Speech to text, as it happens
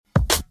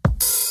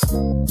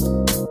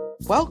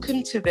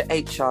Welcome to the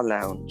HR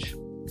Lounge.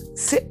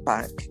 Sit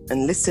back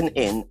and listen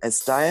in as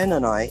Diane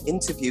and I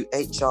interview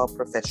HR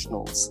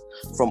professionals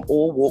from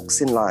all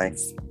walks in life.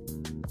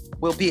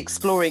 We'll be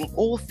exploring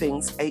all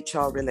things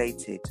HR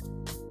related.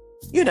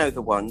 You know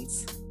the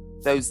ones,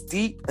 those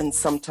deep and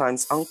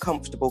sometimes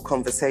uncomfortable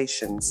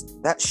conversations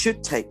that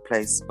should take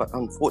place but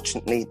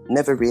unfortunately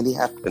never really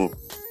happen.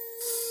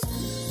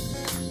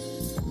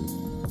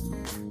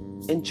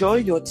 Enjoy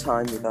your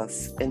time with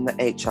us in the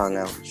HR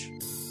Lounge.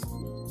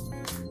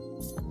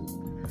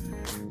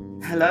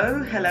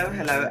 Hello,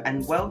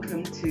 and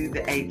welcome to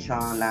the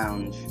HR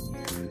Lounge.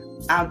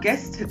 Our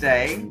guest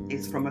today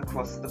is from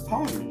across the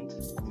pond.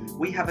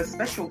 We have a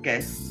special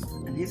guest,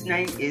 and his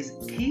name is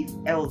Keith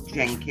L.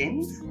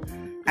 Jenkins,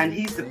 and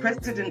he's the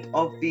president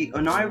of the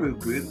Onairu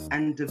Group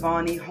and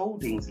Devani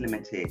Holdings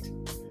Limited.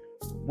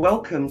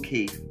 Welcome,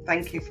 Keith.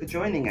 Thank you for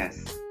joining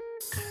us.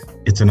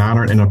 It's an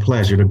honor and a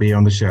pleasure to be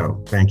on the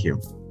show. Thank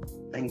you.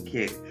 Thank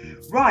you.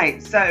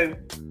 Right, so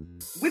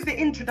with the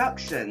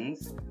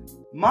introductions,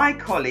 my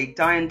colleague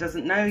Diane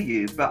doesn't know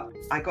you, but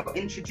I got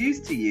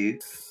introduced to you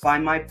by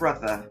my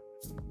brother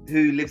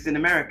who lives in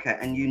America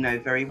and you know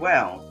very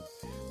well.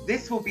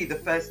 This will be the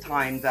first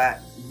time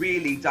that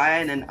really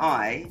Diane and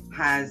I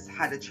has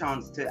had a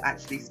chance to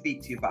actually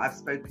speak to you, but I've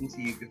spoken to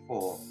you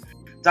before.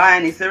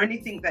 Diane, is there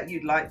anything that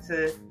you'd like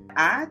to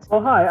add?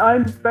 Well, hi,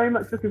 I'm very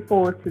much looking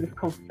forward to this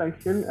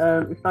conversation.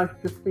 It's nice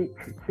to speak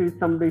to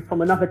somebody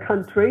from another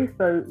country,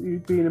 so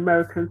you being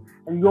American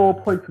and your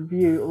point of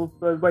view of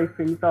the way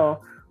things are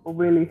will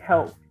really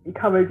help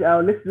encourage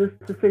our listeners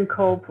to think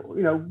of,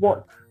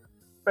 what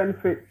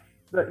benefits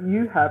that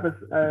you have as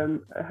a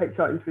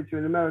HR individual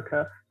in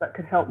America that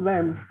could help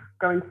them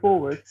going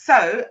forward.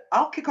 So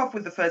I'll kick off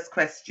with the first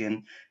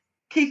question.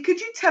 Keith, could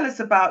you tell us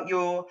about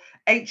your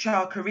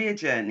HR career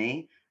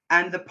journey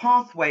and the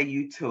pathway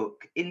you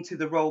took into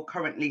the role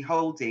currently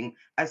holding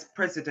as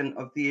president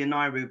of the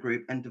Onairu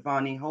Group and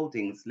Devani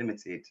Holdings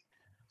Limited?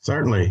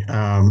 Certainly.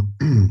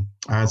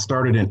 I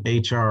started in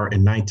HR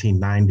in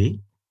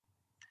 1990.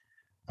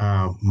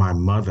 My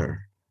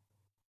mother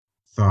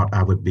thought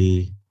I would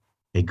be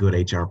a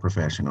good HR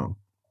professional.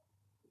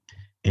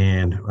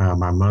 And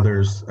my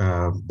mother's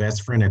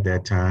best friend at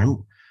that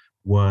time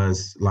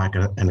was like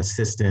an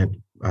assistant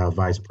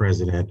vice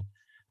president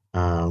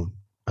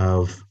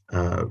of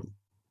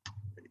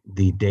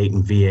the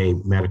Dayton VA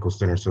Medical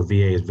Center. So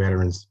VA is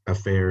Veterans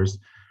Affairs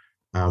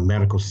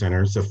Medical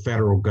Center. It's a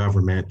federal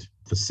government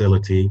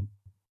facility.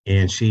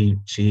 And she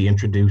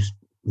introduced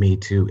me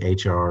to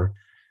HR.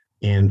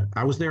 And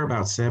I was there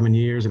about 7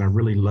 years and I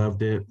really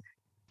loved it.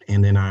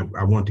 And then I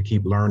wanted to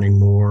keep learning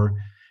more.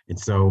 And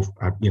so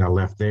I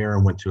left there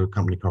and went to a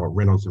company called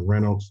Reynolds and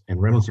Reynolds.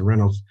 And Reynolds and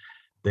Reynolds,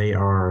 they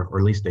are, or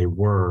at least they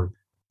were,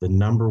 the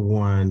number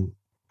one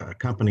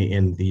company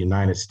in the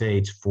United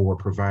States for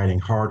providing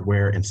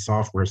hardware and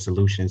software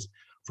solutions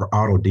for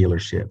auto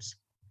dealerships.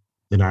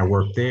 Then I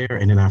worked there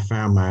and then I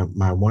found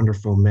my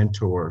wonderful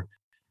mentor.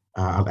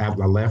 I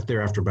left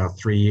there after about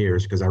 3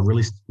 years because I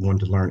really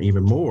wanted to learn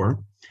even more.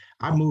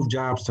 I moved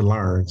jobs to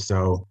learn.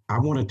 So I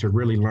wanted to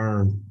really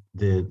learn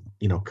the,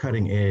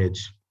 cutting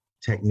edge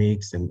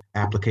techniques and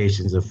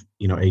applications of,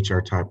 HR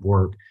type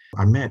work.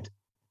 I met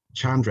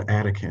Chandra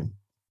Adikan,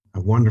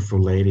 a wonderful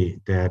lady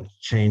that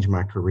changed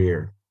my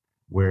career,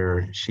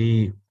 where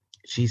she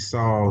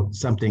saw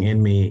something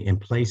in me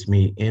and placed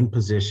me in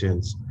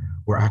positions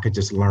where I could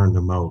just learn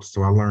the most.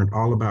 So I learned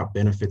all about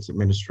benefits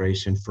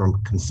administration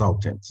from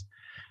consultants.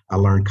 I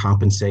learned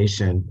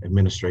compensation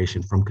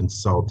administration from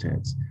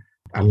consultants.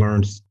 I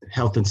learned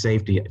health and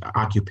safety,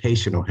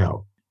 occupational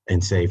health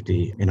and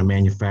safety in a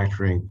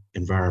manufacturing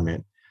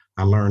environment.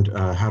 I learned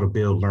how to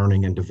build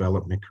learning and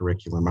development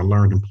curriculum. I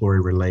learned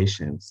employee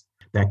relations.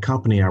 That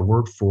company I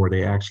worked for,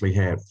 they actually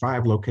had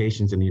 5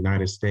 locations in the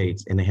United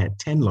States and they had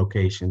 10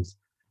 locations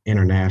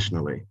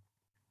internationally.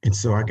 And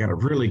so I got a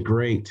really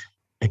great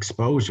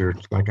exposure.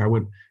 Like I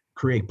would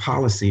create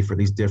policy for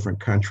these different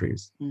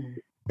countries.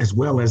 As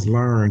well as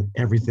learn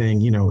everything,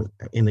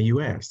 in the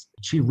US.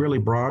 She really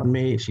broadened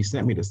me. She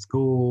sent me to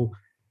school.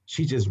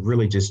 She just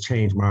really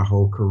changed my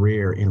whole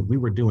career. And we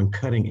were doing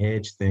cutting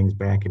edge things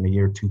back in the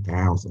year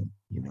 2000,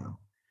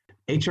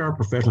 HR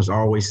professionals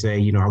always say,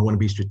 I want to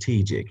be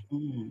strategic,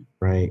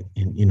 right?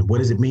 And, what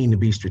does it mean to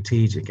be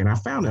strategic? And I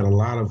found that a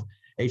lot of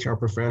HR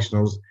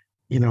professionals,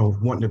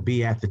 wanting to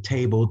be at the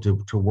table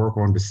to work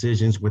on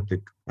decisions with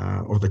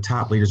the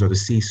top leaders or the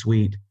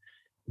C-suite.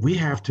 We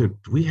have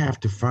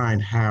to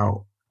find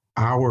how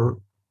our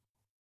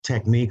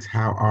techniques,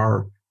 how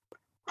our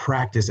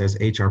practice as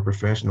HR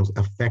professionals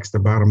affects the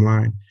bottom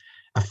line,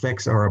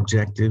 affects our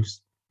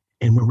objectives,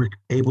 and when we're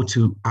able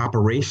to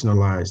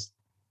operationalize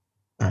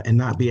and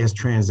not be as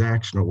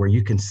transactional, where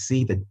you can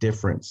see the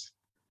difference.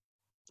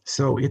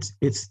 So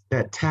it's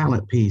that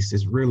talent piece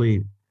is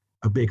really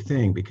a big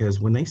thing, because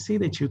when they see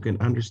that you can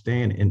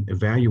understand and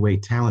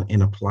evaluate talent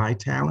and apply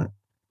talent,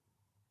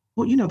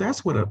 well,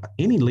 that's what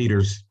any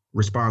leader's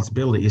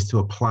responsibility is, to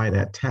apply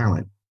that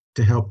talent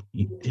to help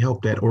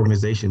that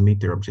organization meet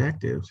their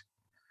objectives.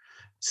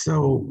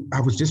 So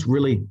I was just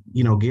really,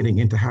 getting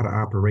into how to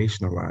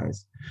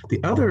operationalize.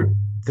 The other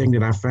thing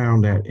that I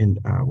found that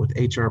with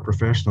HR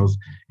professionals,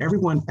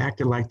 everyone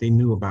acted like they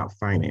knew about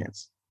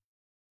finance.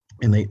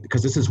 And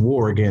because this is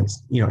war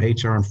against,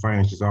 HR and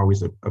finance is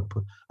always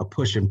a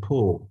push and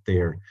pull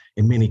there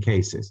in many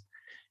cases.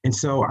 And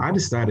so I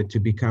decided to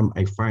become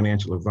a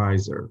financial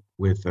advisor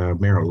with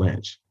Merrill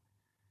Lynch.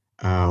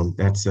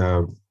 That's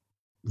a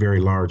very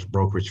large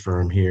brokerage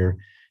firm here.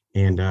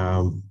 And,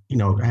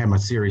 I had my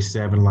Series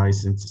 7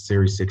 license,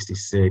 Series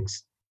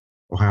 66,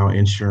 Ohio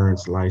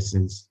Insurance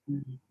license,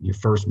 your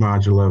first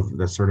module of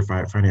the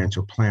Certified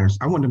Financial Planners.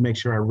 I wanted to make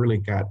sure I really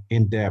got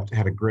in depth,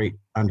 had a great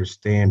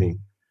understanding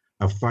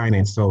of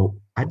finance. So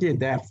I did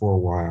that for a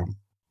while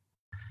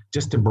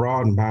just to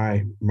broaden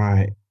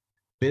my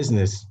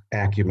business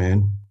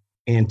acumen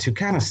and to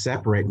kind of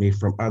separate me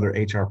from other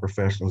HR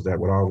professionals that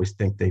would always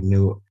think they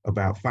knew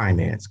about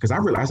finance. Because I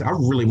realized I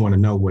really want to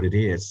know what it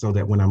is so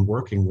that when I'm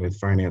working with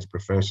finance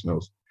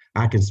professionals,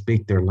 I can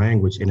speak their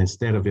language. And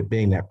instead of it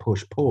being that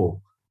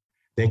push-pull,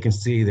 they can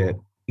see that,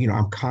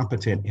 I'm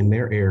competent in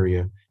their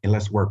area and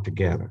let's work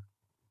together,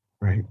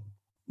 right?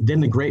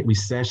 Then the Great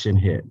Recession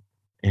hit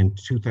in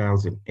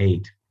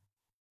 2008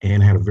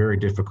 and had a very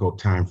difficult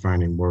time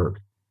finding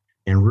work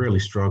and really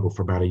struggled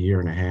for about a year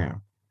and a half.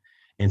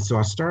 And so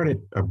I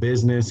started a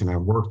business and I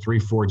worked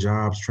 3-4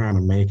 jobs trying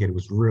to make it. It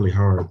was really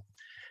hard.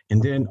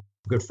 And then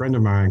a good friend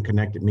of mine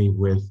connected me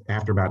with,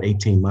 after about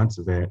 18 months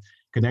of that,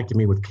 connected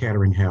me with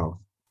Kettering Health,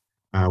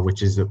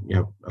 which is a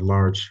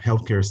large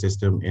healthcare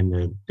system in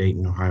the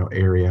Dayton, Ohio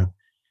area.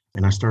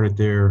 And I started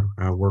there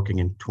working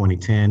in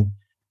 2010,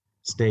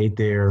 stayed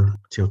there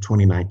till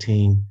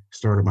 2019,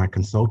 started my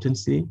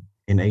consultancy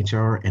in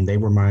HR, and they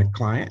were my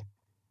client,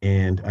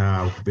 and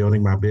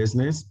building my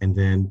business. And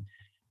then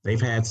they've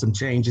had some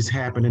changes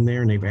happen in there,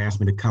 and they've asked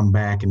me to come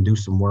back and do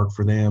some work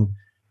for them.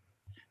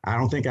 I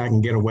don't think I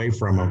can get away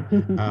from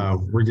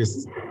them. We're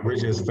just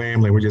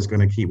family. We're just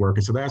going to keep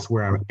working. So that's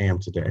where I am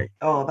today.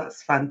 Oh,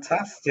 that's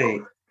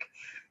fantastic.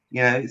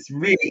 It's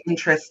really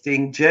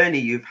interesting journey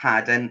you've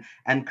had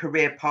and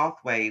career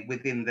pathway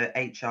within the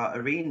HR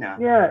arena.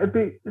 Yeah,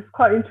 it's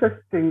quite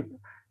interesting.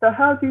 So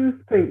how do you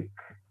think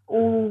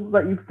all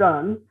that you've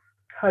done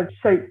has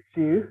shaped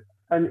you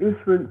and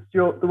influenced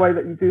the way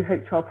that you do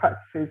HR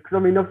practices? Because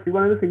obviously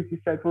one of the things you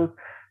said was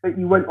that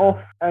you went off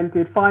and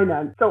did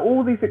finance. So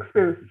all these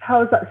experiences,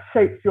 how has that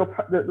shaped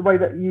the way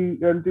that you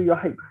do your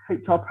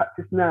HR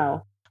practice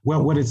now?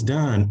 Well, what it's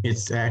done,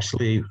 it's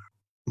actually,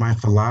 my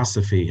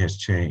philosophy has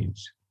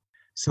changed.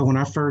 So when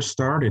I first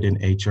started in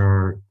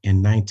HR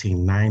in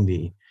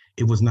 1990,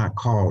 it was not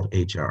called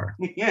HR.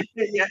 Yeah.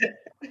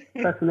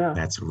 Personnel.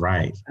 That's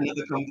right.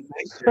 Another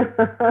conversation.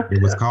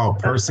 It was called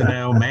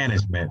personnel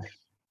management.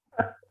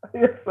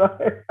 Yes,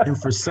 right.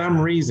 And for some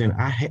reason,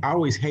 I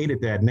always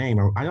hated that name.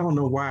 I don't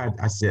know why.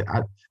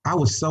 I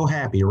was so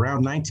happy.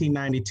 Around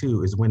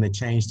 1992 is when they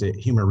changed to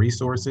human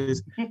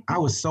resources. I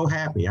was so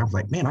happy. I was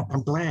like, man,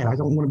 I'm glad. I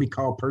don't want to be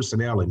called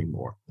personnel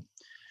anymore.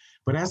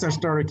 But as I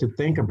started to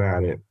think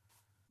about it,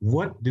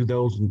 what do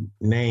those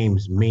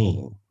names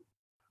mean?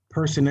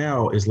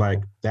 Personnel is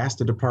like, that's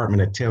the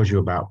department that tells you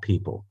about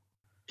people.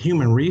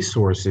 Human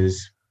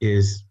resources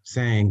is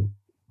saying,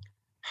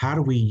 how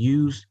do we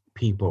use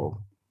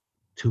people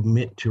to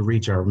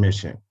reach our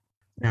mission?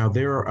 Now,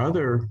 there are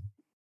other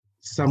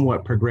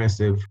somewhat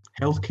progressive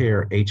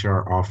healthcare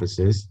HR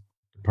offices,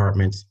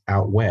 departments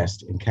out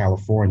west in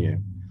California,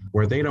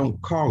 where they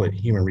don't call it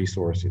human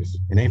resources.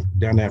 And they've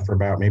done that for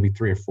about maybe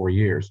 3 or 4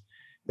 years.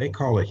 They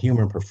call it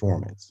human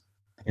performance.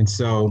 And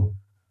so,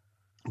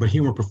 but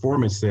human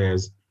performance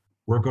says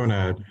we're going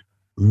to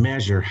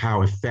measure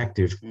how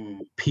effective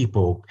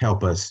people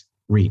help us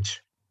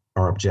reach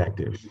our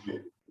objectives.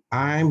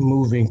 I'm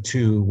moving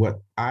to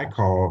what I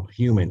call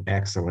human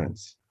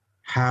excellence.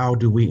 How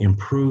do we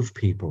improve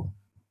people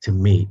to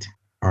meet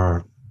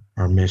our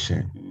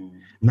mission,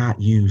 not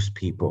use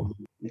people?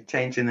 You're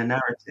changing the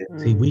narrative.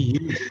 See, we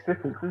use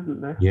difference,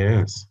 isn't there?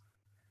 Yes.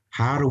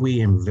 How do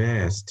we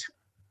invest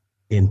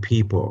in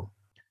people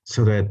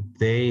so that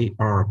they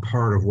are a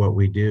part of what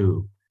we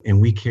do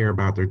and we care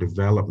about their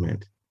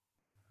development?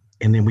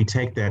 And then we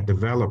take that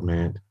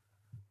development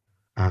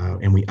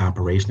and we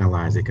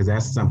operationalize it, because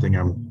that's something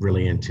I'm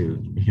really into,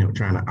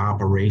 trying to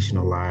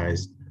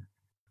operationalize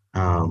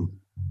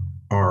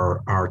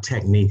our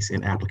techniques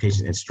and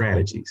applications and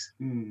strategies.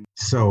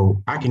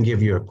 So I can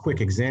give you a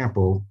quick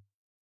example.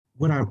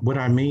 What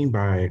I mean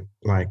by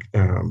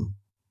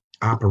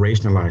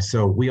operationalize.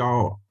 So we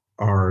all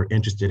are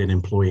interested in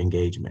employee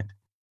engagement.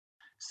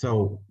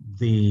 So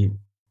the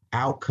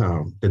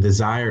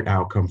desired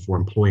outcome for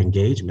employee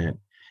engagement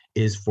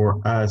is for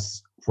an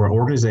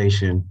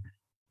organization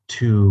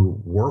to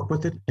work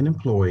with an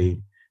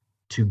employee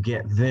to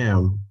get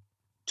them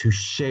to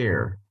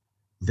share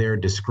their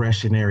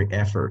discretionary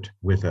effort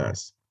with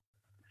us.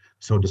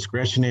 So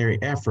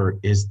discretionary effort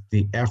is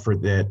the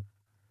effort that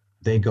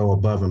they go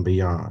above and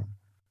beyond.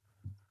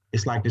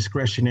 It's like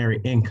discretionary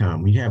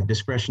income. When you have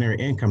discretionary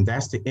income,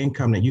 that's the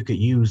income that you could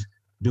use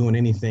doing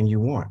anything you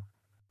want.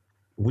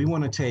 we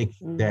want to take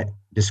that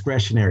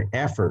discretionary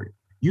effort.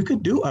 You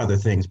could do other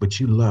things, but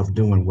you love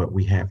doing what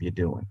we have you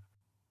doing.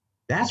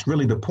 That's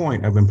really the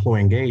point of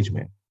employee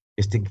engagement,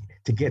 is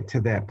to get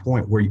to that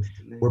point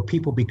where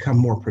people become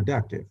more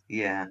productive.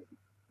 Yeah.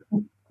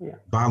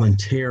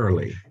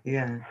 Voluntarily.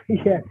 Yeah.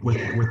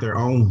 With their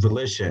own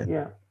volition.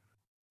 Yeah.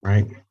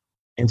 Right.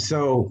 And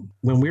so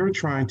when we were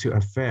trying to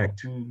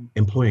affect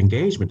employee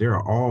engagement,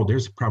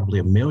 there's probably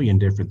a million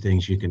different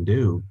things you can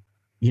do,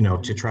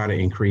 to try to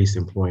increase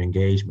employee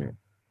engagement.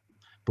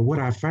 But what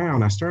I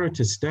found, I started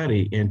to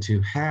study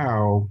into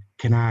how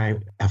can I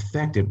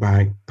affect it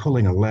by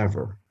pulling a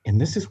lever. And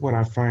this is what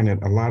I find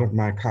that a lot of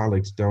my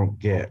colleagues don't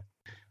get,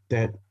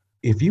 that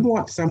if you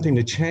want something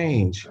to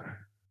change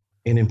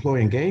in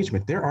employee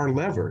engagement, there are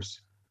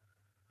levers.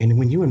 And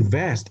when you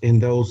invest in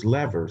those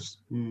levers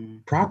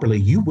properly,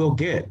 you will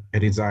get a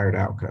desired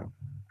outcome.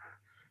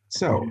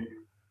 So,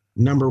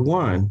 number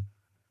one,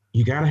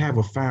 you got to have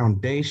a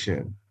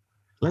foundation.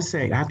 Let's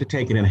say I have to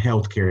take it in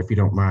healthcare, if you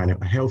don't mind, a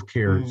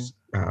healthcare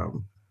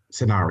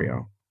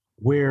scenario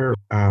where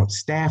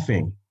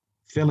staffing,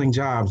 filling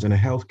jobs in a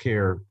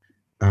healthcare,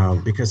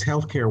 because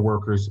healthcare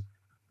workers,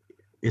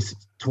 it's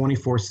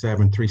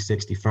 24/7,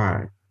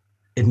 365.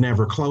 It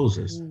never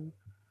closes.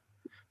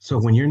 So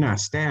when you're not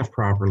staffed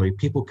properly,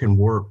 people can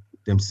work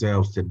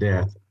themselves to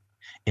death.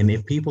 And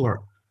if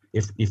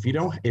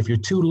you're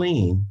too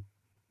lean,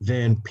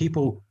 then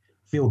people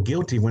feel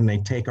guilty when they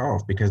take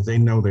off because they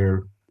know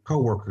their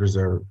coworkers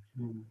are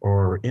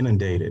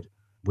inundated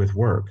with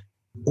work,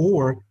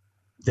 or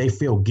they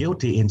feel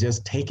guilty in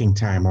just taking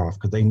time off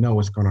because they know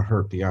it's going to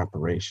hurt the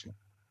operation.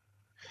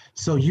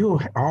 So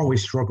you'll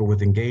always struggle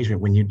with engagement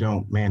when you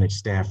don't manage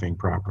staffing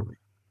properly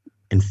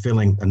and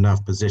filling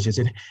enough positions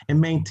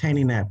and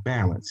maintaining that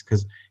balance,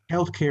 because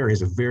healthcare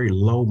is a very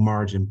low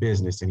margin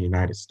business in the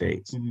United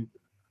States.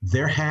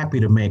 They're happy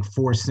to make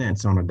 4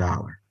 cents on a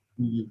dollar,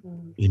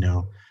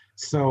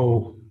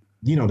 So,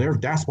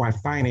 that's why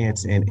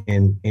finance and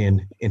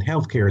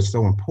healthcare is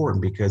so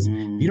important, because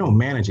you don't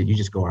manage it, you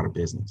just go out of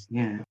business.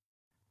 Yeah.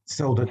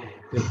 So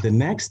the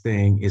next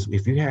thing is,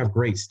 if you have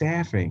great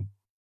staffing,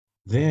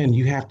 then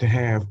you have to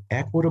have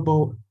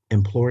equitable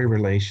employee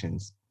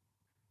relations.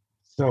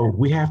 So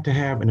we have to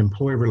have an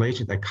employee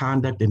relation, that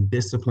conduct and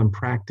discipline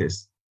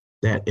practice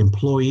that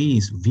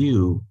employees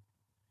view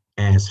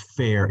as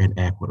fair and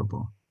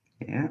equitable.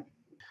 Yeah.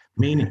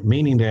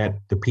 Meaning that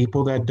the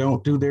people that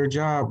don't do their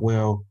job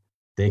well,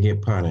 they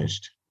get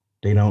punished.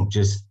 They don't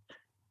just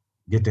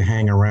get to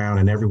hang around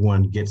and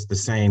everyone gets the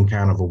same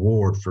kind of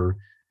award for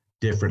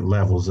different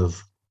levels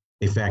of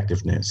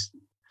effectiveness.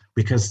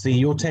 Because see,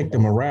 you'll take the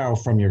morale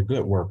from your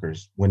good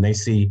workers when they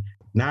see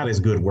not as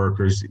good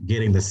workers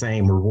getting the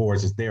same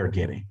rewards as they're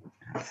getting.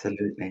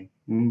 Absolutely.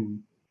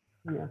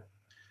 Yeah.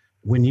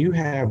 When you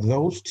have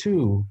those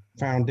two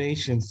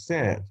foundations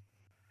set,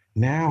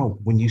 now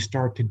when you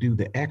start to do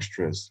the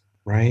extras,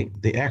 right?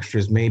 The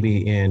extras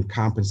maybe in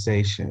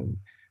compensation,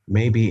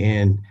 maybe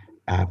in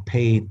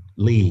paid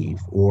leave,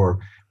 or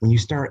when you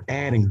start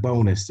adding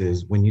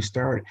bonuses, when you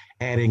start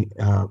adding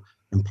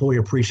employee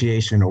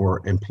appreciation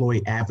or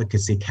employee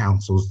advocacy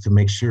councils to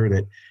make sure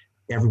that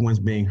everyone's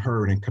being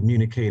heard and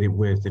communicated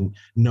with and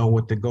know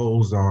what the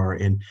goals are,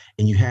 and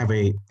you have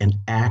an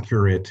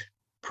accurate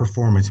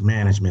performance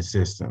management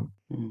system,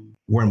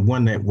 where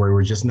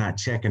we're just not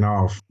checking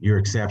off you're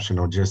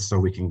exceptional just so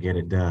we can get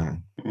it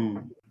done.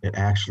 It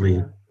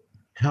actually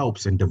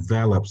helps and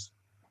develops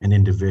an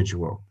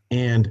individual.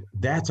 And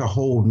that's a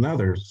whole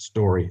nother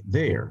story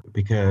there,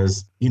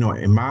 because,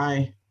 in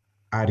my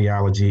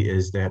ideology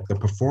is that the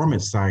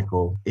performance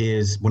cycle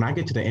is, when I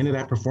get to the end of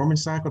that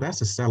performance cycle, that's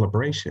a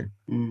celebration.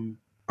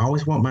 I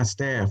always want my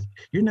staff,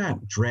 you're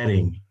not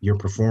dreading your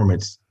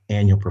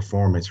annual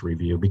performance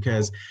review,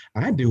 because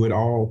I do it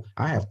all.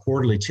 I have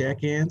quarterly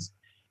check-ins.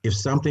 If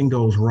something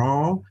goes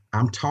wrong,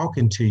 I'm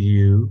talking to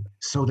you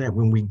so that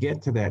when we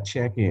get to that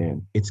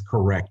check-in, it's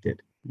corrected.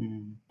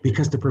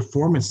 Because the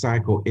performance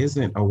cycle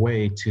isn't a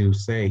way to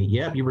say,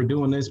 yep, you were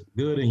doing this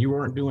good and you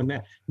weren't doing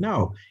that.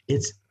 No,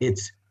 it's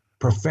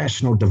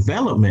professional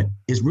development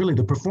is really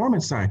the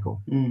performance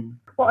cycle.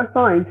 What I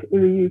find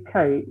in the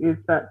UK is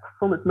that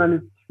performance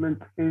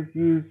management is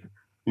used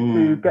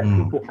to get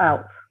people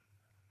out.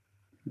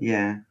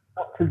 Yeah.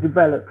 Not to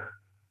develop,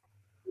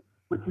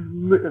 which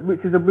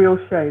is a real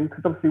shame,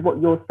 because obviously what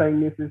you're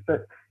saying is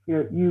that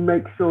you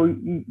make sure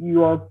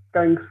you are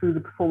going through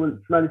the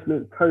performance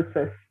management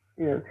process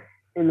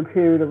in a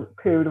period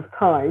of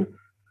time.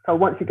 So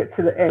once you get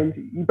to the end,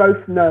 you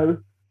both know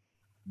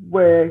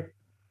where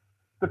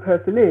the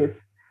person is.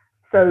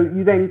 So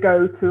you then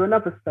go to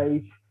another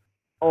stage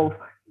of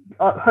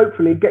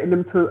hopefully getting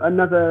them to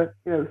another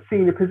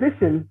senior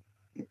position.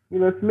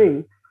 To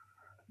me.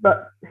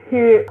 But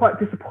here, quite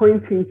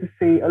disappointing to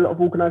see a lot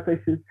of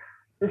organisations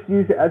just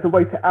use it as a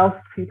way to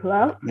oust people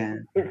out. Yeah.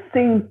 It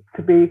seems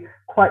to be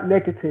quite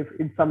negative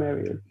in some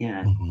areas.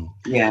 Yeah.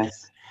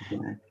 Yes. Yeah.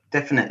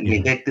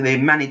 Definitely. Yeah. They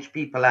manage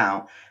people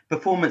out.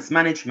 Performance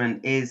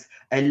management is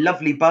a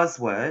lovely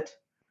buzzword,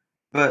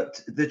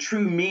 but the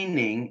true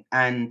meaning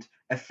and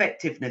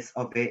effectiveness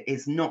of it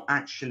is not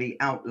actually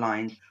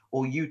outlined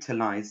or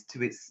utilized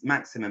to its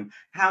maximum.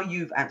 How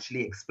you've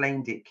actually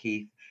explained it,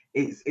 Keith,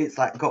 it's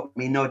like got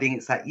me nodding.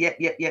 It's like, yep.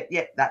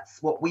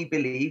 That's what we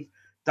believe,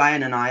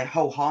 Diane and I,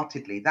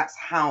 wholeheartedly. That's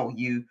how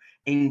you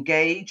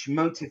engage,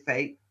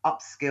 motivate,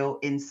 upskill,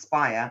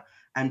 inspire,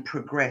 and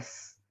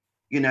progress,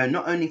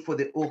 not only for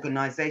the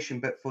organization,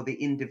 but for the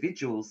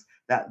individuals,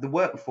 that the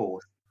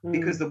workforce,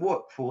 because the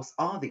workforce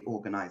are the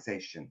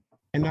organization.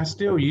 And I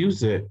still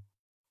use it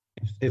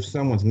if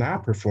someone's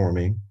not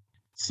performing.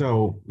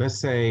 So let's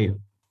say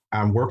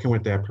I'm working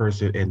with that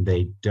person and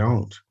they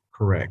don't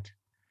correct.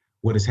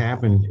 What has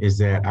happened is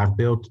that I've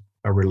built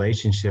a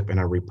relationship and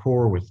a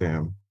rapport with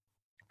them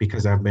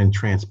because I've been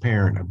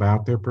transparent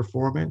about their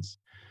performance.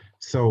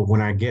 So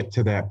when I get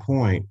to that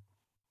point,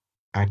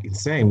 I can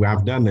say, well,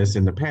 I've done this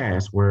in the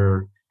past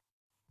where,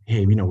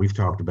 hey, we've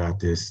talked about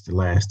this the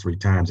last 3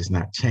 times, it's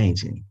not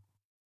changing.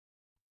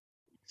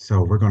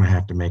 So we're going to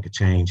have to make a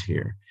change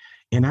here.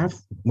 And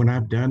when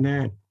I've done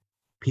that,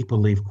 people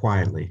leave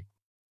quietly.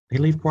 They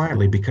leave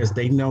quietly because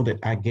they know that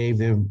I gave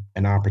them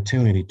an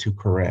opportunity to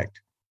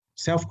correct,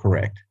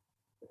 self-correct.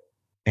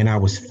 And I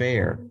was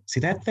fair. See,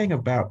 that thing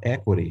about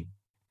equity,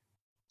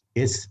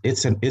 it's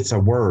a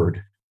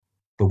word,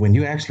 but when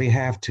you actually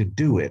have to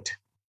do it,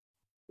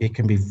 it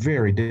can be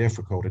very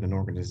difficult in an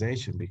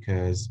organization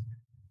because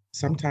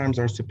sometimes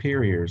our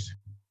superiors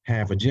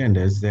have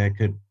agendas that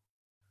could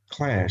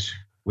clash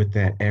with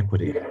that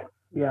equity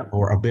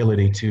or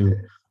ability to,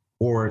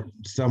 or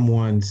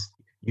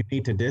you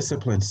need to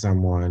discipline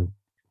someone,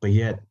 but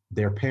yet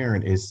their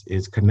parent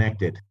is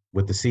connected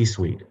with the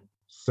C-suite.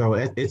 So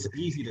it's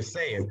easy to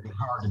say it, but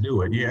hard to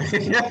do it.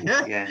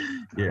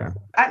 Yeah.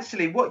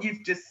 Actually, what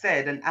you've just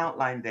said and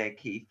outlined there,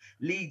 Keith,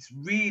 leads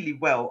really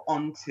well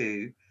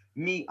onto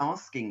me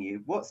asking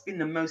you, what's been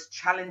the most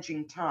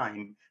challenging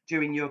time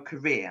during your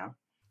career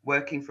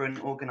working for an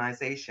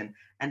organization,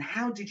 and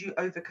how did you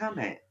overcome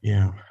it?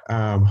 Yeah.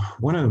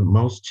 One of the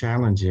most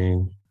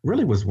challenging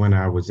really was when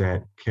I was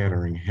at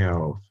Kettering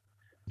Health,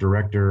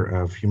 director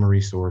of human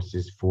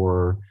resources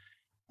for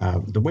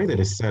the way that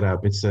it's set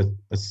up. It's a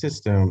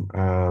system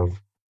of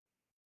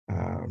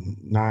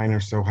 9 or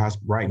so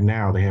right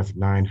now they have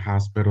 9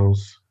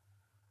 hospitals,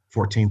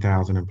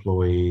 14,000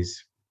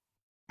 employees,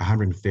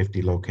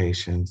 150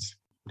 locations.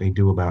 They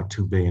do about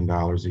 $2 billion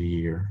a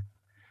year.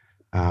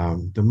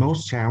 The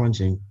most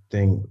challenging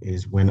thing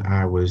is when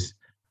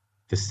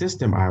the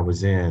system I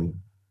was in,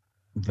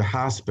 the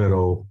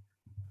hospital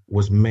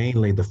was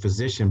mainly, the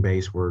physician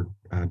base were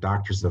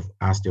doctors of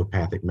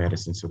osteopathic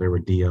medicine. So there were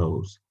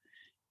DOs.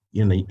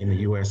 In the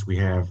US, we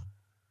have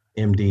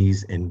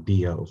MDs and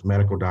DOs,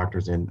 medical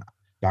doctors and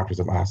doctors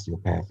of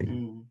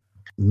osteopathy.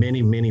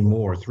 Many, many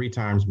more, 3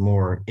 times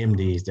more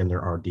MDs than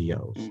there are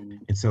DOs.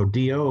 And so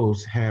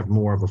DOs have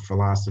more of a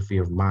philosophy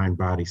of mind,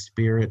 body,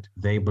 spirit.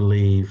 They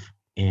believe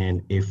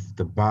in, if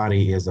the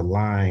body is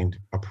aligned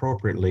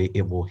appropriately,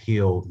 it will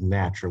heal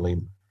naturally.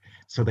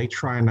 So they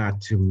try not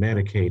to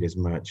medicate as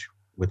much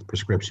with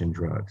prescription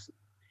drugs,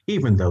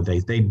 even though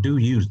they do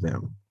use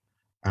them.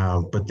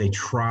 But they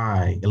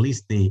try, at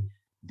least the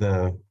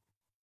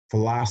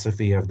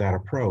philosophy of that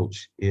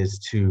approach is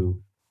to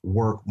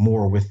work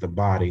more with the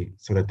body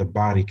so that the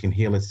body can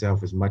heal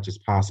itself as much as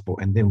possible.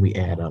 And then we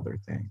add other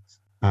things.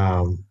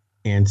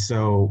 And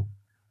so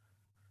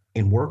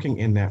in working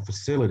in that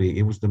facility,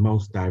 it was the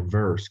most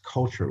diverse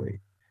culturally,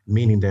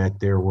 meaning that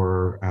there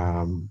were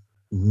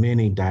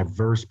many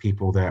diverse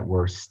people that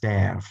were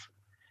staff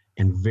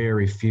and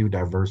very few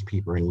diverse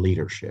people in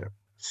leadership.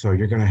 So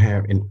you're going to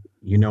have, in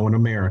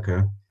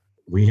America,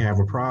 we have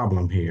a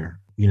problem here.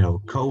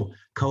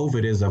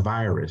 COVID is a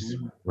virus,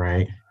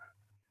 right?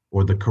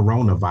 Or the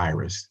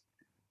coronavirus,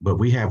 but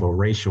we have a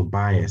racial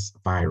bias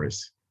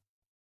virus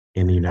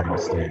in the United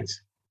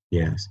States.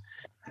 Yes.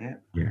 Yeah.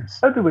 Yes.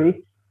 So do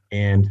we.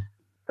 And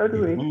so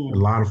do we. A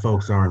lot of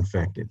folks are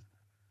infected.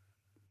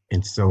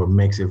 And so it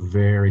makes it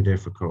very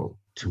difficult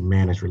to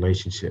manage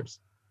relationships.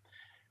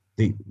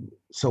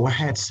 So I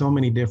had so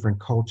many different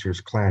cultures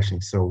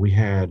clashing. So we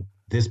had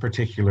this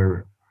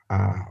particular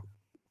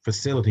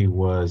facility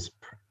was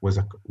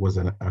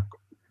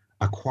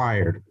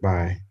acquired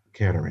by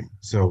Kettering.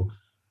 So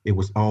it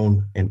was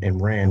owned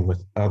and ran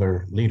with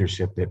other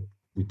leadership that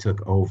we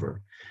took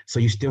over. So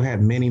you still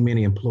had many,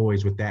 many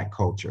employees with that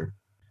culture.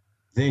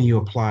 Then you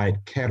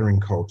applied Kettering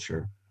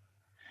culture.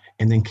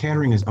 And then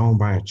Kettering is owned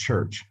by a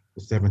church,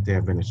 the Seventh-day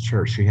Adventist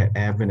Church. So you had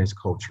Adventist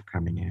culture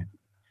coming in.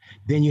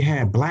 Then you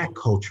had Black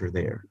culture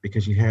there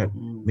because you had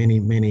many,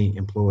 many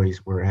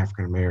employees were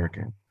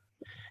African-American.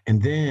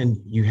 And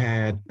then you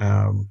had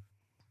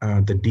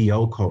the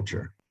DO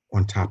culture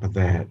on top of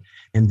that.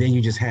 And then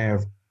you just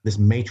have this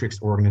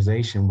matrix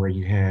organization where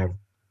you have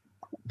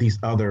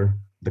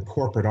the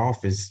corporate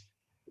office,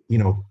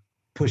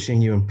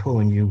 pushing you and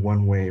pulling you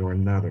one way or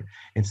another.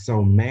 And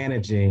so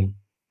managing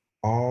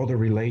all the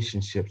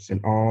relationships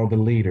and all the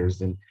leaders,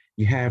 and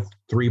you have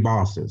 3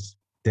 bosses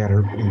that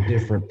are in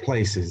different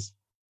places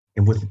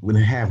and when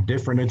they have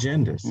different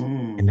agendas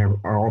and they're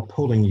all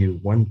pulling you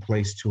one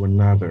place to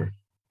another.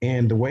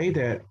 And the way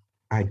that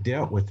I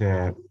dealt with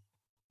that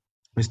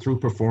is through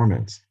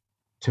performance.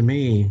 To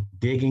me,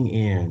 digging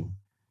in,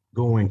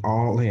 going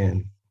all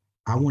in,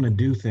 I want to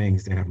do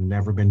things that have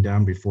never been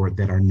done before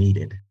that are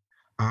needed.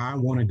 I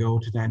want to go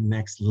to that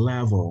next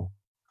level,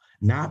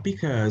 not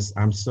because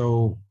I'm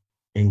so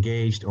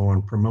engaged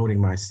on promoting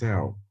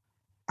myself.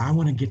 I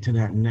want to get to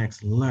that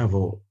next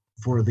level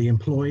for the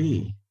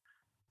employee.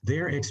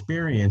 Their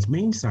experience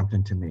means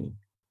something to me.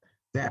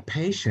 That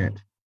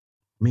patient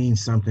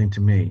means something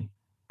to me.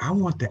 I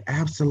want the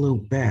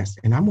absolute best,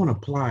 and I'm going to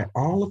apply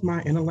all of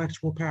my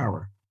intellectual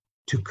power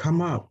to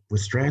come up with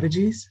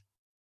strategies,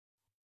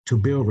 to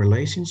build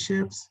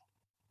relationships,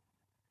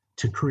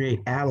 to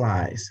create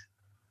allies.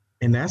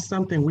 And that's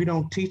something we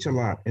don't teach a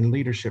lot in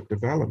leadership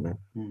development.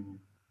 Mm-hmm.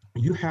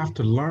 You have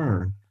to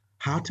learn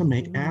how to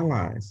make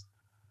allies.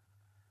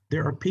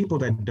 There are people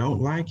that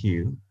don't like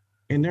you,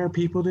 and there are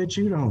people that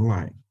you don't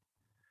like.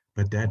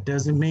 But that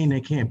doesn't mean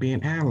they can't be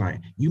an ally.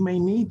 You may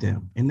need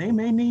them, and they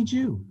may need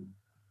you.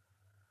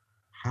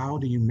 How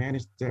do you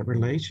manage that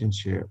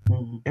relationship?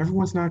 Mm-hmm.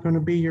 Everyone's not going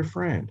to be your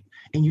friend.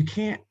 And you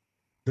can't,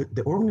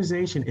 the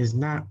organization is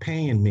not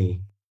paying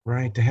me,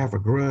 right, to have a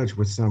grudge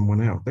with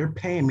someone else. They're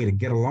paying me to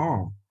get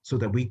along so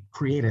that we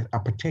create a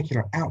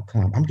particular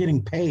outcome. I'm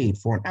getting paid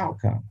for an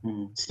outcome.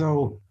 Mm-hmm.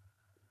 So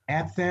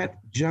at that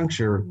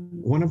juncture,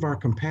 one of our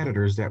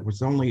competitors that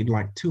was only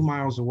like 2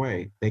 miles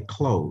away, they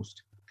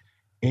closed.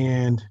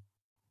 And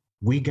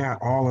we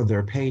got all of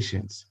their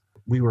patients.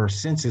 Our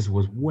census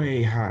was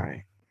way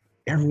high.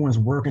 Everyone's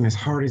working as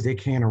hard as they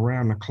can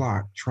around the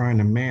clock, trying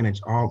to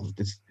manage all of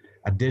this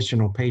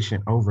additional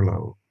patient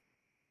overload.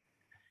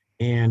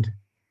 And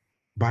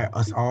by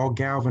us all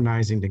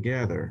galvanizing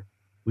together,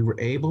 we were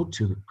able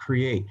to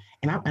create,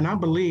 and I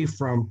believe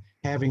from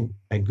having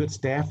a good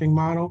staffing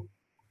model,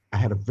 I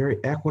had a very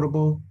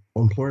equitable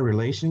employee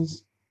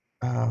relations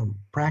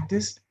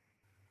practice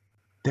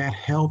that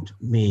helped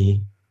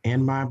me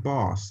and my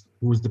boss,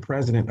 who was the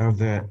president of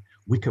that.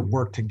 We could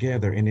work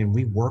together, and then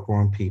we work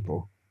on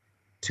people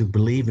to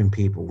believe in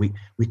people.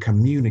 We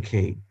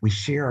communicate, we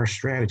share our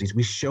strategies,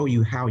 we show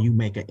you how you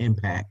make an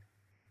impact,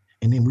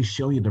 and then we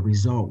show you the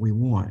result we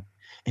want.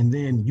 And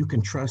then you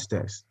can trust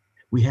us.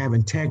 We have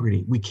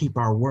integrity, we keep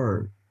our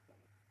word.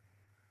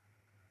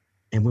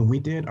 And when we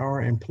did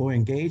our employee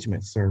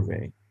engagement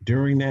survey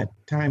during that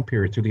time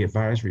period to the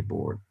advisory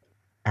board,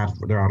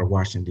 they're out of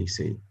Washington,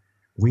 D.C.,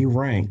 we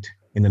ranked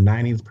in the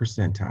 90th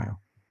percentile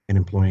in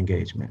employee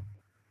engagement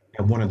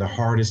at one of the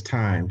hardest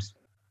times,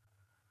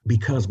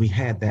 because we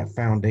had that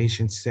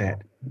foundation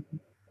set.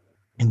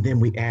 And then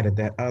we added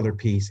that other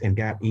piece and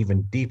got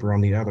even deeper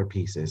on the other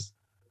pieces.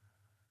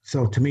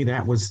 So to me,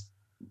 that was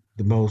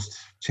the most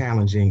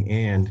challenging,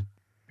 and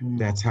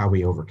that's how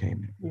we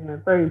overcame it. Yeah,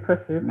 very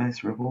impressive.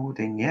 Most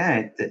rewarding,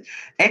 yeah.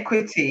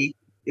 Equity,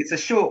 it's a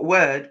short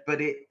word,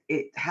 but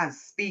it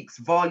speaks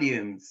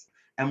volumes.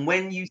 And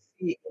when you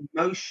see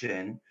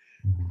emotion,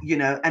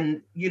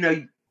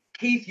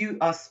 Keith, you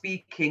are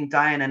speaking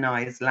Diane and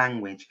I's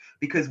language,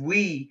 because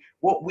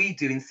what we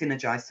do in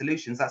Synergized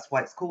Solutions, that's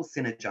why it's called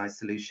Synergized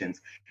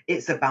Solutions.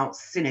 It's about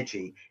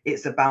synergy.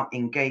 It's about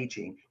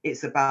engaging.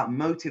 It's about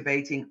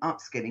motivating,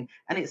 upskilling.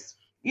 And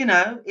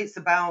it's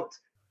about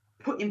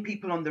putting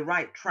people on the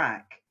right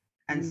track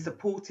and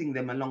supporting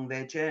them along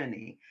their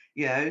journey.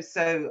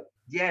 So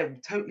yeah,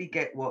 totally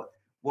get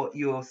what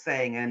you're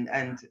saying,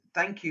 and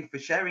thank you for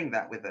sharing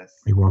that with us.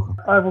 You're welcome.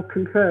 I will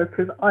concur,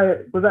 because I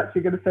was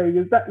actually going to say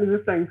exactly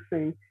the same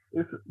thing.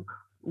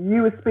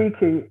 You were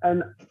speaking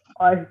and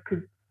I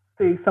could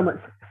see so much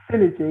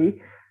synergy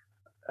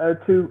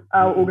to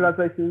our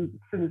organisation,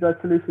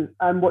 Synergized Solutions,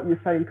 and what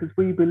you're saying, because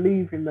we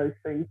believe in those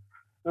things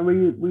and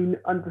we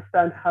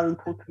understand how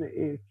important it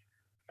is.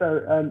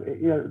 So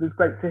it was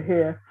great to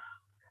hear.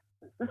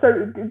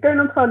 So going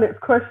on to our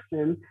next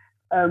question,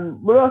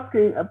 we're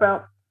asking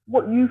about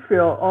what you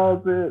feel are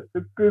the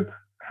good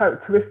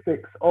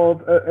characteristics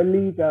of a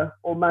leader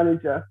or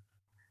manager,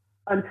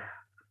 and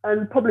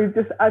probably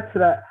just add to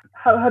that,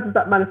 how does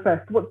that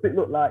manifest? What does it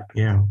look like?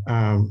 Yeah,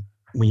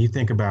 when you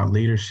think about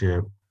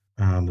leadership,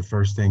 the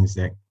first thing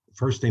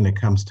that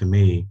comes to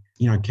me,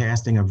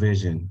 casting a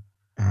vision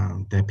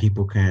that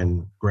people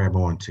can grab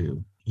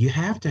onto. You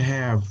have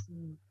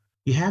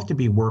to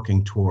be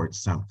working towards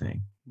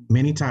something.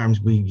 Many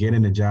times we get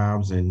into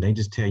jobs and they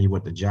just tell you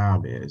what the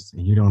job is,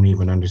 and you don't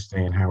even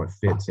understand how it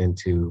fits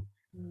into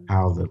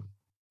how the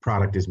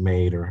product is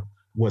made or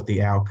what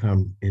the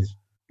outcome is,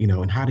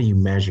 and how do you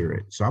measure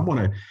it. So I want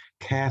to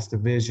cast a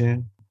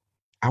vision.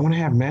 I want to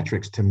have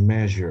metrics to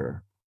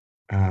measure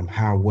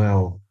how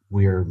well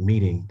we're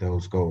meeting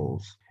those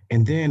goals.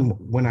 And then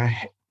when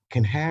I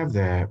can have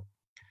that,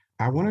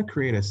 I want to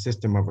create a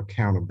system of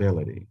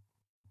accountability.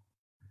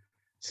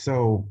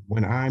 So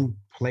when I'm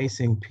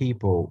placing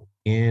people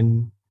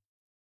in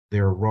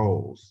their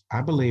roles, I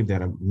believe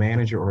that a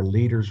manager or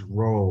leader's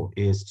role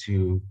is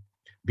to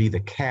be the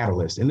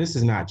catalyst. And this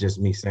is not just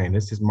me saying,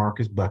 this is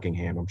Marcus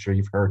Buckingham. I'm sure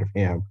you've heard of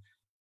him.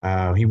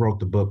 He wrote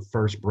the book,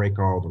 First Break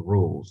All the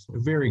Rules, a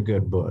very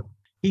good book.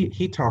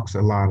 he talks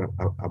a lot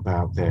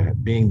about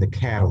that being the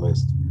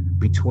catalyst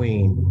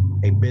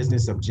between a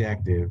business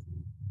objective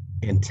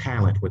and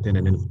talent within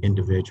an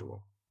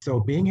individual. So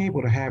being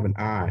able to have an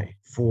eye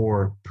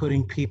for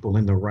putting people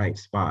in the right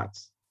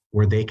spots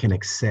where they can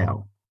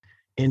excel.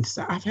 And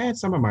so I've had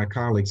some of my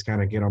colleagues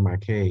kind of get on my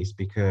case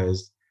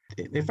because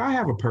if I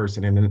have a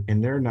person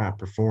and they're not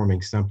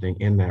performing something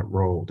in that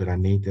role that I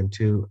need them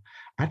to,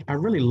 I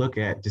really look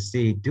at to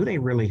see, do they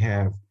really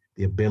have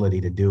the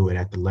ability to do it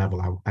at the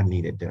level I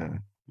need it done?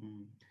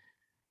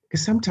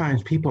 Because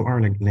sometimes people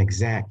aren't an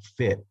exact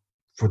fit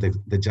for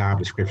the job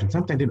description.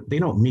 Sometimes they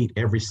don't meet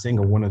every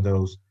single one of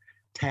those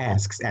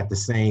tasks at the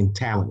same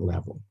talent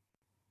level.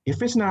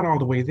 If it's not all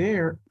the way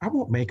there, I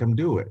won't make them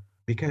do it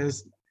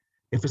because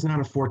if it's not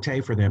a forte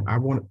for them, I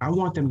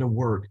want them to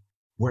work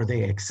where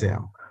they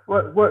excel.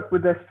 Work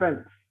with their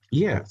strengths.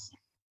 Yes.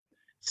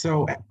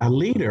 So a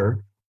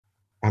leader,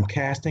 I'm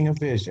casting a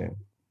vision.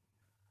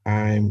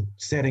 I'm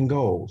setting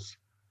goals.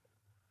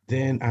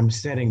 Then I'm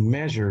setting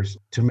measures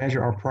to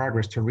measure our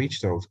progress to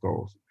reach those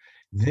goals.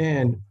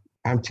 Then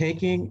I'm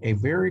taking a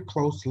very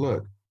close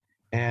look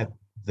at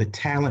the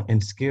talent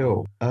and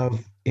skill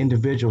of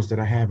individuals that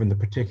I have in the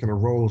particular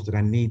roles that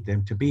I need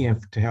them to be in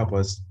to help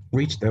us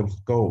reach those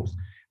goals.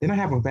 Then I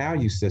have a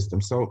value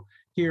system. So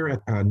here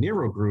at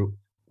Nero Group,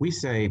 we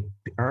say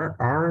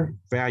our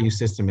value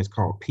system is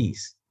called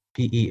PEACE,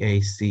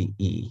 PEACE.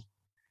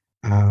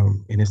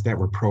 And it's that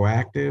we're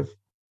proactive,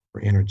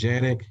 we're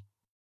energetic,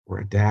 we're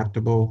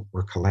adaptable,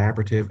 we're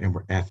collaborative, and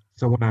we're ethical.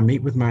 So when I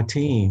meet with my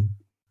team,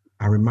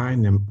 I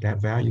remind them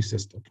that value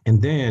system.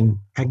 And then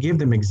I give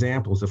them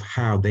examples of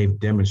how they've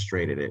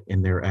demonstrated it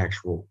in their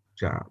actual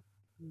job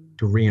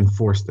to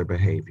reinforce their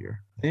behavior.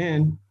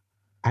 Then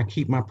I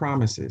keep my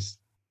promises.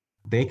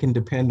 They can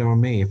depend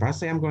on me. If I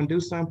say I'm going to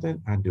do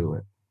something, I do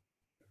it.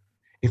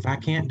 If I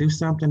can't do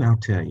something, I'll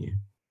tell you.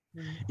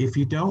 If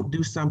you don't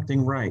do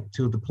something right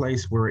to the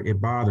place where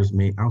it bothers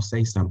me, I'll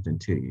say something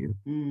to you.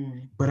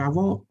 But I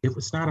won't, if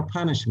it's not a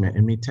punishment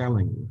in me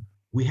telling you.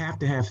 We have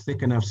to have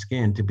thick enough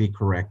skin to be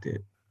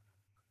corrected.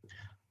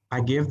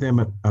 I give them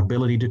an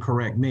ability to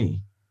correct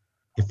me.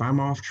 If I'm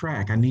off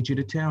track, I need you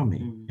to tell me,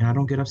 and I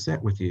don't get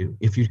upset with you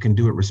if you can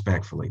do it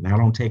respectfully. Now, I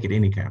don't take it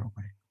any kind of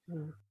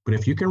way. But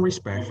if you can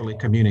respectfully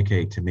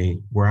communicate to me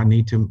where I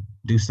need to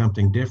do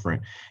something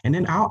different, and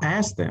then I'll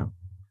ask them,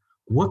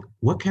 what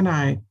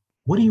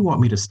do you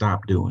want me to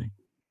stop doing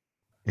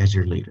as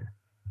your leader?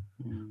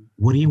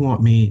 What do you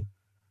want me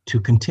to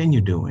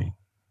continue doing?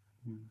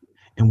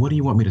 And what do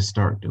you want me to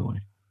start doing?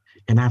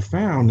 And I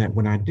found that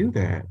when I do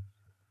that,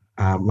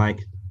 like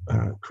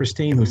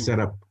Christine, who set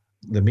up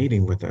the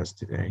meeting with us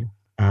today,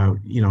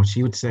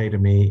 she would say to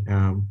me,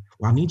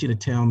 well, I need you to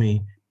tell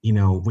me,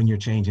 when you're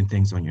changing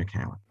things on your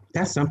calendar.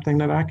 That's something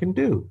that I can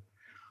do.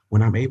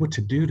 When I'm able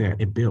to do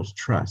that, it builds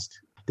trust.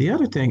 The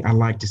other thing I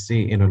like to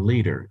see in a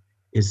leader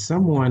is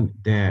someone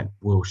that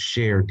will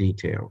share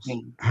details.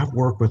 I've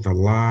worked with a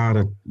lot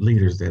of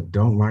leaders that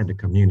don't like to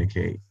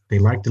communicate. They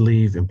like to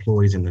leave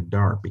employees in the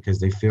dark because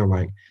they feel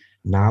like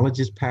knowledge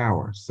is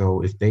power.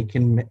 So if they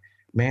can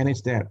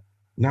manage that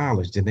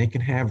knowledge, then they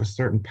can have a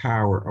certain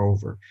power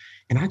over.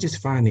 And I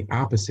just find the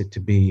opposite to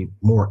be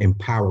more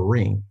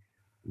empowering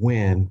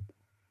when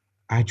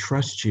I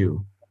trust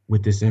you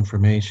with this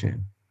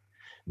information.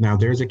 Now,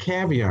 there's a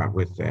caveat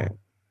with that.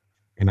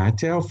 And I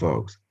tell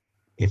folks,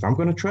 if I'm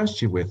going to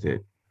trust you with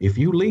it, if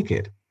you leak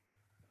it,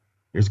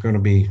 there's going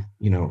to be,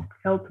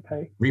 hell to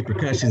pay,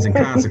 repercussions and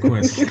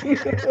consequences.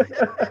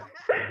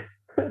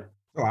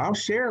 So I'll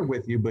share it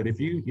with you, but if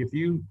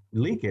you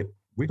leak it,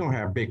 we're going to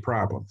have big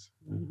problems.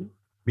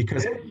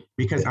 Because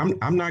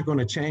I'm not going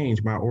to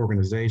change my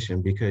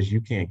organization because you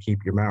can't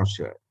keep your mouth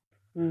shut.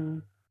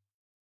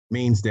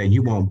 Means that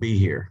you won't be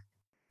here.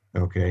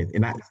 Okay.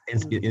 And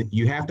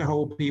you have to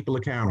hold people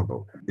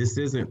accountable. This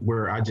isn't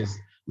where I just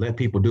let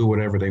people do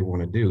whatever they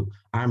want to do.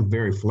 I'm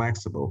very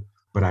flexible,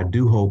 but I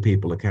do hold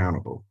people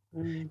accountable.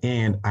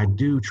 And I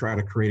do try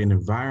to create an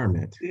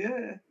environment.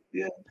 Yeah.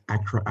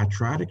 I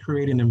try to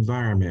create an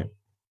environment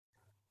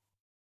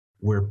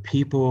where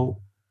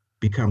people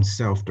become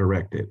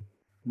self-directed.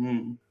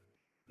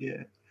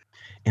 Yeah.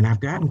 And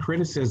I've gotten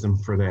criticism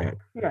for that.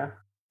 Yeah.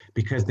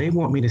 Because they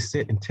want me to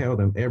sit and tell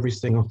them every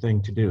single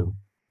thing to do.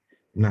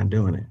 I'm not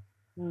doing it.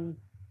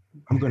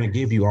 I'm going to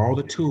give you all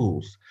the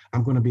tools.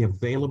 I'm going to be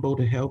available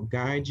to help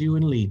guide you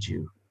and lead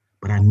you,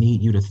 but I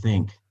need you to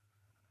think.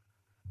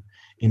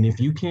 And if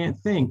you can't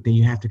think, then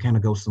you have to kind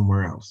of go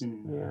somewhere else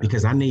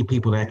because I need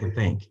people that can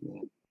think.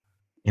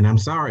 And I'm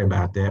sorry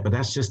about that, but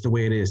that's just the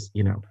way it is,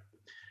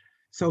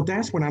 So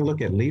that's when I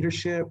look at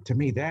leadership. To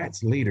me,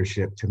 that's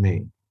leadership to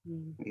me.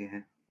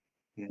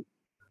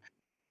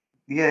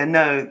 Yeah,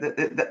 no,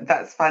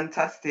 that's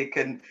fantastic.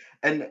 And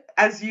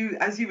as you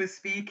were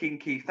speaking,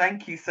 Keith,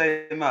 thank you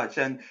so much.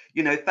 And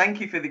thank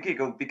you for the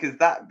giggle because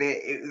that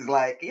bit, it was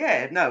like,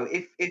 yeah, no,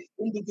 if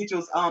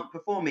individuals aren't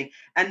performing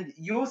and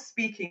you're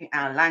speaking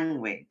our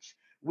language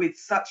with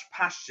such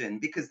passion,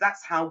 because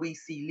that's how we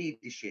see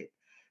leadership.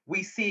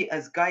 We see it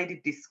as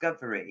guided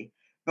discovery,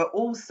 But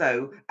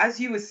also, as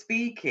you were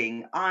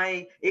speaking,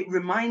 it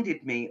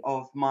reminded me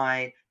of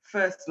my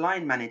first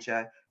line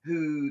manager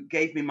who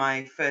gave me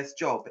my first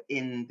job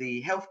in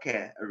the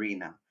healthcare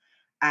arena.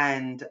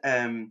 And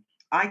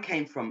I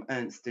came from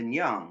Ernst and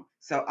Young,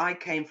 so I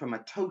came from a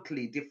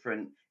totally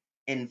different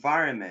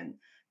environment.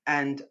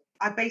 And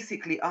I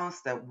basically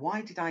asked her,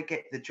 why did I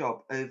get the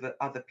job over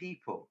other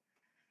people?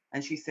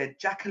 And she said,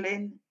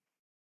 Jacqueline,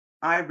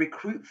 I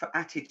recruit for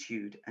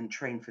attitude and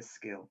train for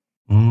skill.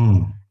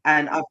 Mm.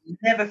 And I've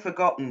never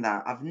forgotten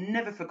that. I've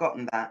never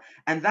forgotten that.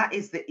 And that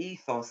is the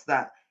ethos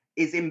that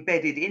is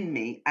embedded in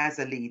me as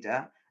a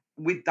leader,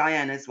 with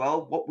Diane as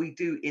well. What we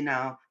do in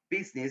our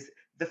business,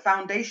 the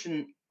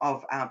foundation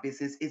of our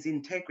business is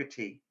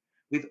integrity,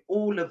 with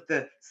all of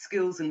the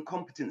skills and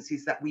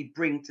competencies that we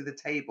bring to the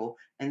table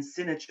and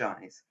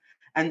synergize.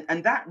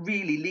 And that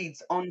really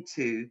leads on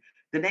to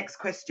the next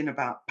question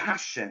about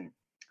passion.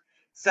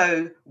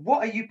 So, what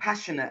are you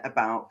passionate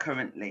about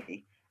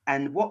currently?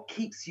 And what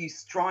keeps you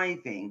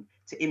striving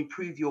to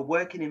improve your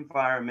working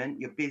environment,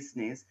 your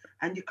business,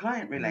 and your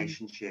client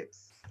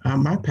relationships?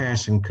 My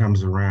passion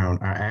comes around,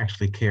 I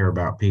actually care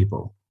about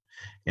people.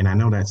 And I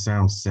know that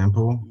sounds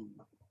simple.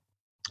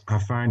 I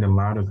find a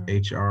lot of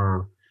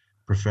HR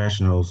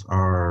professionals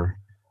are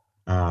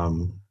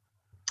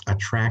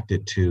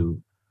attracted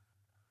to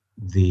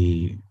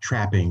the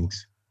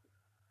trappings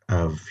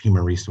of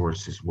human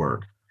resources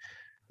work,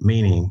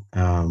 meaning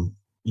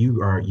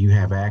you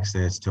have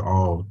access to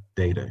all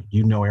data.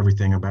 You know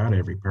everything about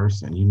every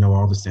person. You know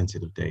all the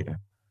sensitive data.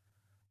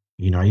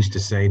 I used to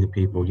say to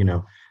people,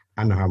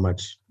 I know how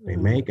much they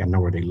make. I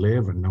know where they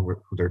live. I know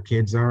who their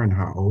kids are and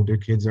how old their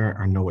kids are.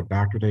 I know what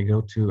doctor they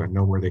go to. I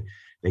know where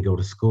they go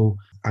to school.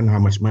 I know how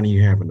much money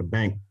you have in the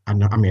bank.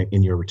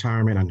 In your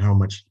retirement. I know how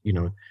much,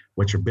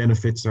 what your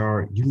benefits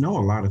are. You know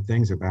a lot of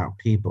things about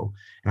people.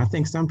 And I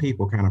think some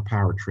people kind of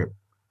power trip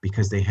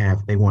because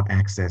they want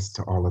access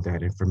to all of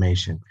that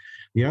information.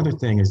 The other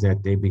thing is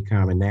that they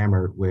become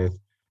enamored with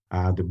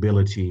the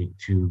ability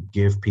to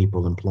give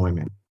people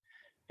employment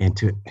and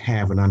to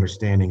have an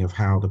understanding of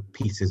how the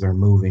pieces are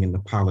moving in the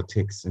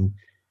politics.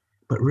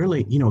 But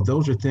really,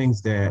 those are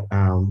things that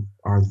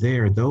are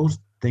there. Those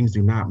things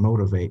do not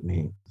motivate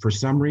me. For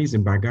some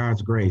reason, by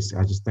God's grace,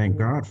 I just thank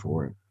God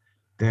for it.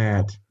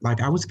 That,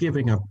 like, I was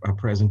giving a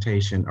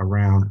presentation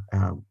around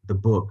the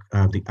book,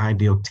 The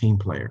Ideal Team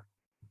Player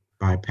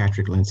by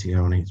Patrick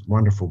Lencioni's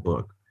wonderful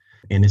book.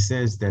 And it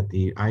says that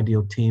the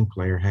ideal team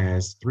player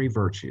has 3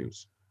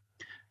 virtues.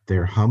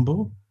 They're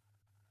humble,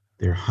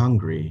 they're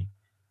hungry,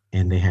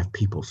 and they have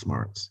people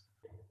smarts.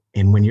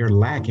 And when you're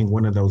lacking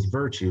one of those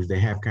virtues, they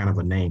have kind of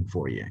a name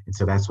for you. And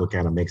so that's what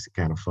kind of makes it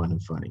kind of fun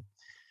and funny.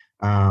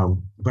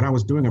 But I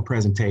was doing a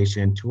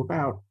presentation to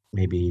about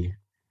maybe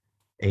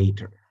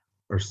 8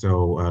 or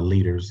so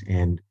leaders,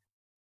 and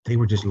they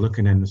were just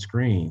looking at the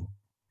screen.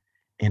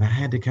 And I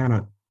had to kind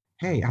of,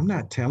 hey, I'm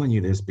not telling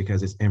you this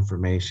because it's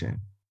information.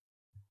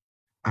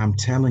 I'm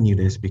telling you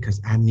this because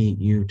I need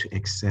you to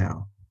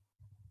excel.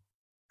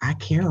 I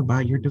care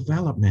about your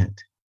development.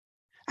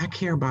 I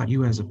care about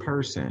you as a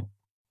person.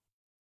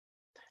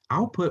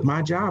 I'll put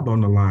my job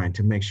on the line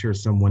to make sure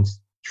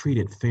someone's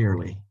treated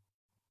fairly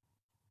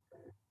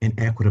and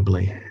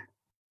equitably.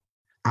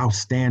 I'll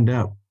stand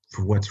up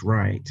for what's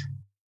right.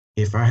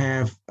 If I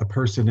have a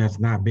person that's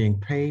not being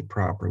paid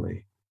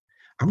properly,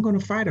 I'm going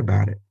to fight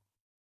about it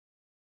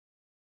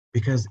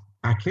because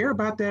I care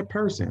about that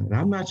person. And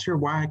I'm not sure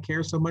why I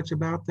care so much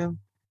about them,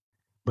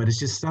 but it's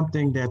just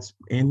something that's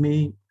in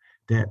me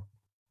that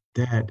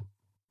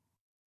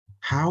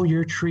how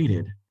you're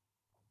treated,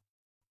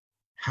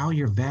 how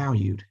you're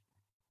valued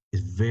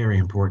is very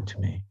important to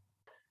me.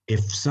 If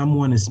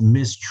someone is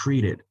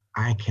mistreated,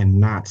 I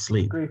cannot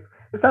sleep.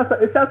 It sounds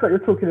like you're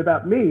talking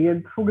about me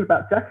and talking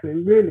about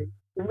Jacqueline, really.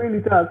 It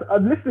really does.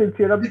 I'm listening to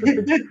you and I'm just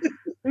thinking,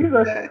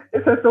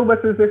 it's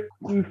almost as if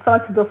you've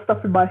cited off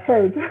stuff in my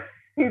head,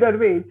 you know what I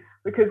mean?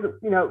 Because,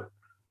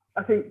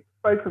 I think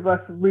both of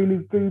us really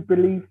do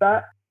believe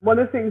that. One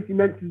of the things you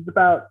mentioned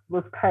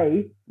was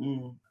pay.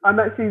 I'm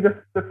actually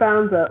the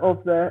founder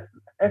of the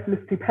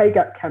Ethnicity Pay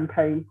Gap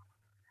campaign.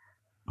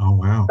 Oh,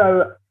 wow.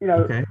 So,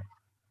 okay.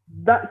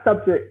 That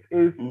subject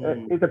is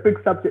a big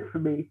subject for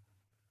me.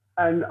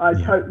 And I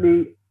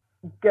totally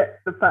get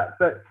the fact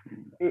that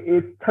it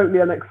is totally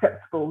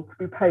unacceptable to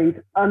be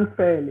paid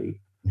unfairly.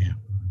 Yeah.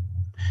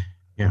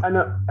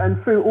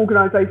 And through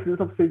organisations,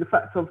 obviously, the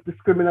fact of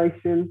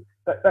discrimination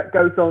that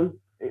goes on,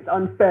 it's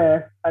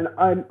unfair. And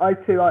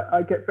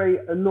I get very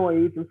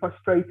annoyed and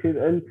frustrated,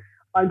 and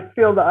I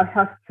feel that I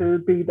have to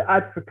be the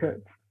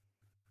advocate,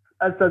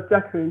 as does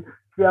Jacqueline, to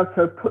be able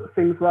to put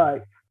things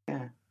right.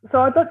 Yeah.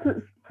 So I'd like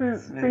to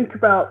think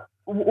about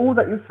all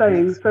that you're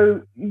saying. Yes.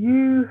 So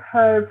you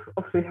have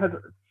obviously had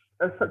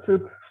such a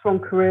strong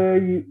career.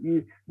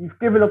 You've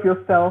given of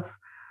yourself.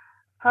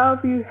 How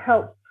have you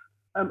helped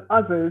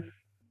others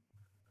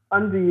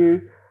under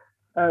you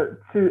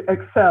to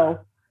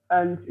excel?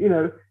 And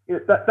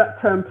that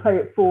term, play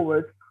it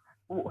forward.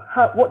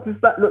 What does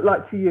that look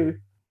like to you?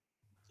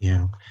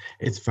 Yeah,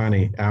 it's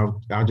funny.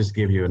 I'll just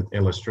give you an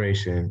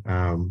illustration.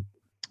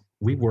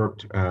 we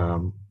worked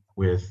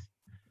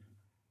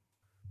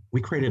we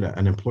created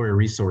an employer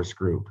resource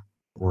group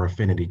or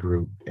affinity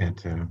group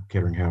at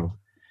Kettering Health,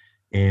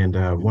 and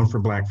one for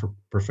Black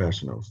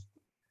professionals.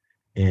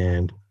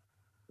 And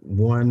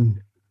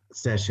one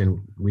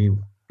session, we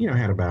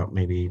had about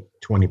maybe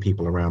 20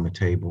 people around the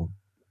table,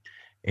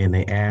 and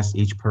they asked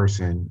each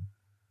person,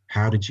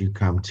 how did you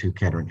come to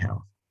Kettering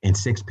Health? And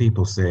 6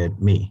 people said,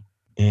 me.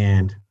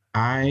 And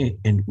I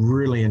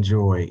really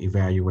enjoy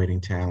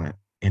evaluating talent.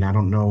 And I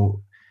don't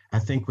know, I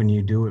think when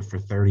you do it for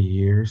 30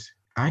 years,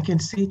 I can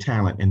see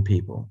talent in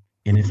people.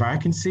 And if I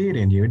can see it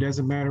in you, it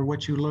doesn't matter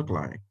what you look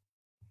like.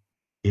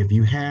 If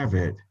you have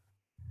it,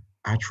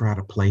 I try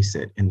to place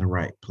it in the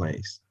right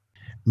place.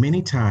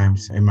 Many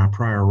times in my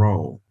prior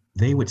role,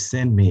 they would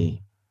send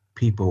me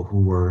people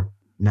who were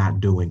not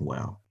doing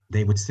well.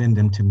 They would send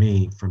them to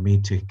me for me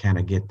to kind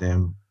of get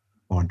them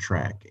on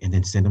track and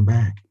then send them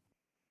back.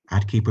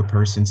 I'd keep a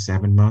person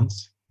 7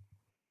 months.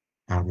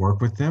 I'd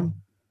work with them.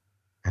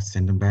 I'd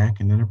send them back,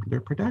 and then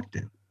they're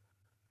productive.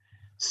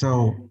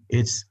 So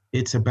it's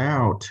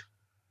about,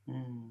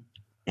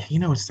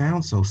 it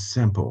sounds so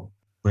simple,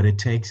 but it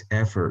takes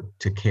effort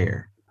to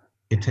care.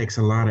 It takes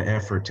a lot of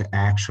effort to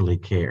actually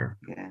care.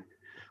 Yeah.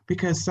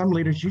 Because some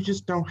leaders, you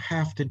just don't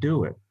have to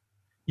do it.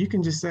 You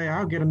can just say,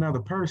 I'll get another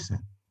person.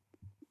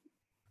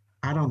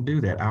 I don't do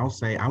that. I'll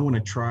say, I want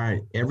to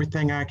try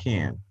everything I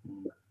can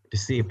to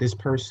see if this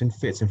person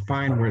fits and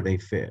find where they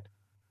fit.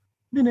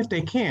 Then if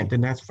they can't,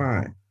 then that's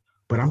fine.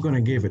 But I'm going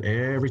to give it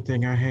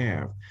everything I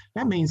have.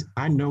 That means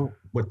I know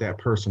what that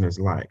person is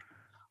like.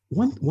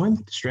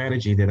 One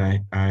strategy that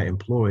I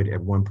employed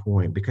at one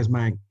point, because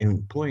my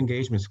employee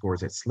engagement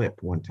scores had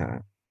slipped one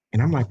time.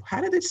 And I'm like,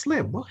 how did it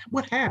slip?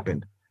 What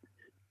happened?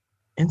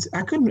 And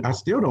I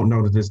still don't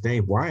know to this day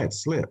why it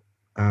slipped.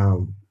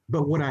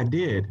 But what I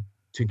did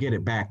to get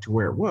it back to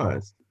where it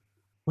was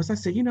I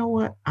said, you know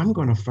what? I'm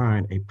going to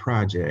find a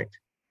project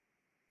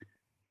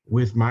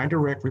with my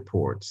direct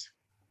reports,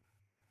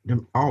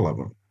 all of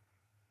them,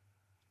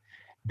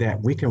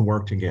 that we can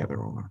work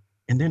together on.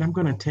 And then I'm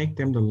going to take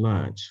them to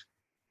lunch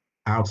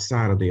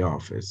outside of the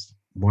office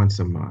once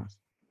a month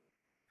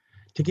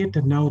to get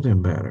to know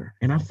them better.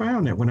 And I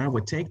found that when I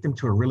would take them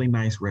to a really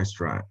nice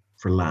restaurant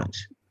for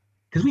lunch,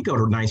 because we go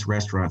to nice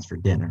restaurants for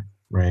dinner,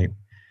 right?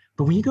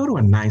 But when you go to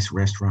a nice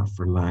restaurant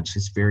for lunch,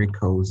 it's very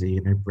cozy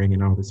and they're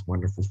bringing all this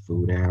wonderful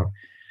food out.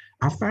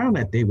 I found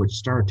that they would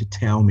start to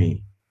tell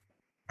me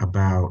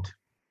about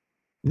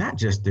not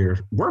just their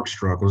work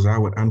struggles, I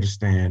would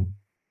understand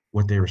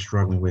what they were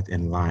struggling with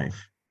in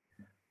life.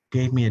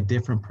 Gave me a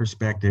different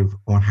perspective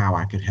on how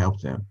I could help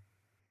them.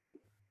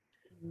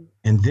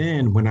 And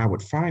then when I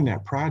would find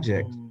that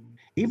project,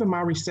 even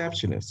my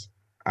receptionist,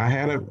 I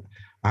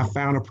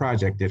found a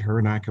project that her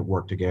and I could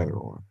work together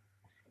on.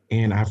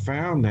 And I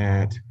found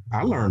that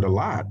I learned a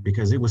lot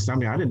because it was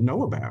something I didn't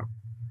know about.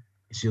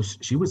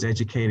 She was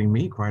educating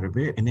me quite a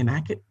bit, and then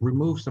I could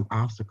remove some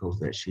obstacles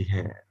that she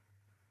had.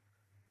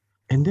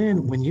 And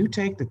then when you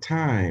take the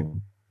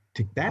time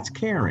that's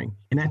caring,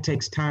 and that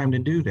takes time to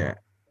do that.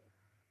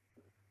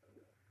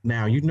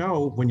 Now,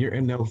 when you're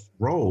in those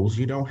roles,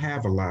 you don't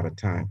have a lot of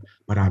time,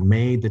 but I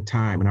made the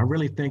time, and I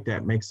really think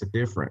that makes a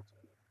difference.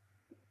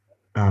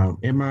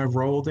 In my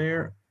role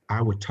there,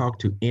 I would talk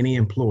to any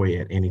employee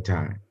at any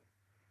time.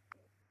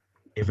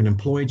 If an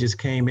employee just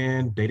came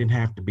in, they didn't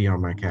have to be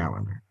on my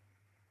calendar.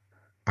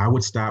 I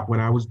would stop what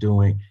I was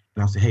doing,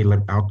 and I'll say, hey,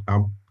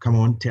 I'll come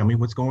on, tell me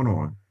what's going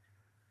on.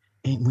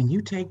 And when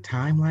you take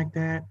time like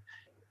that,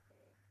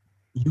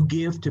 you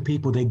give to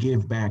people, they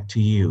give back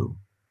to you.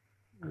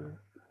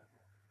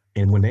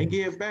 And when they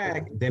give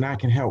back, then I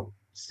can help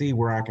see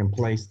where I can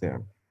place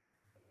them.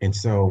 And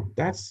so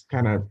that's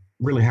kind of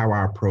really how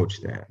I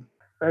approach that.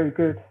 Very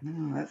good.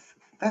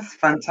 That's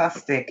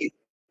fantastic.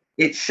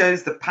 It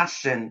shows the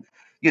passion,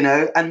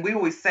 and we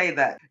always say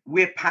that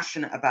we're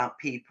passionate about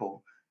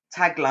people.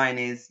 Tagline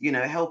is,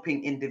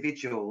 helping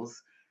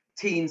individuals,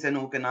 teams and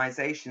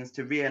organizations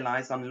to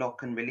realize,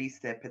 unlock and release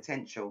their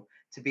potential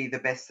to be the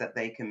best that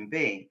they can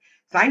be.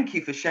 Thank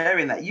you for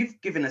sharing that. You've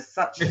given us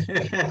such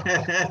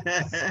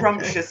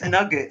scrumptious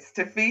nuggets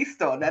to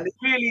feast on, and it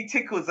really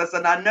tickles us.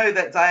 And I know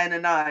that Diane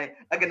and I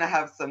are going to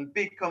have some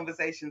big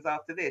conversations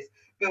after this.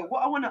 But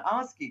what I want to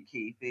ask you,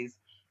 Keith, is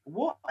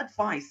what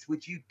advice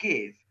would you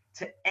give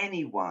to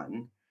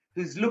anyone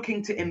who's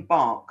looking to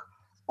embark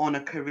on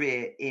a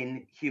career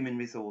in human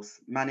resource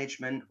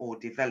management or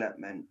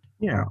development?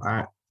 Yeah,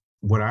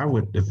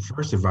 the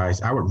first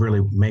advice, I would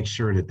really make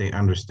sure that they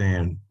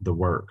understand the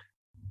work.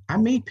 I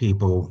meet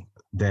people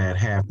that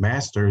have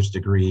master's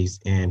degrees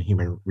in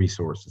human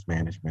resources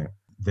management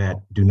that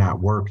do not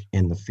work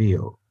in the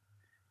field.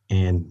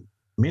 And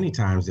many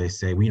times they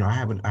say, well, I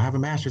have a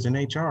master's in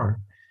HR,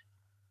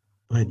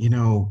 but you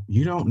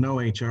don't know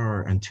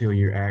HR until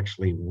you're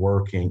actually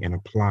working and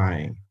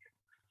applying.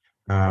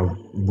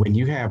 When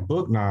you have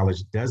book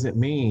knowledge, doesn't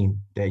mean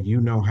that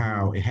you know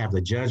how and have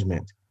the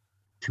judgment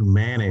to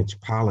manage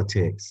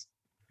politics.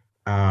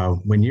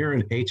 When you're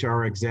an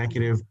HR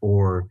executive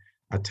or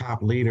a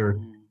top leader,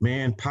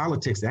 man,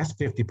 politics, that's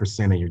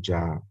 50% of your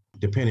job.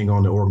 depending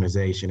on the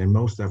organization, and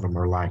most of them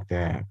are like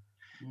that.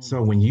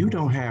 So when you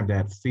don't have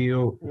that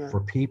feel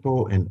for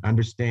people and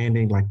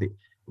understanding,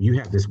 you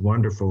have this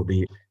wonderful,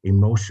 the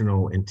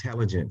emotional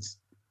intelligence,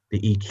 the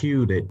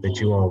EQ that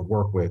you all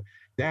work with,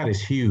 that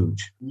is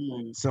huge.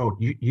 So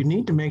you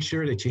need to make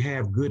sure that you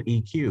have good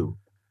EQ.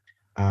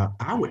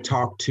 I would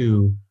talk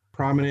to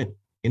prominent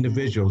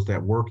individuals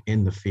that work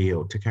in the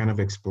field to kind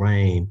of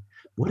explain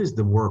what is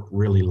the work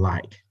really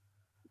like,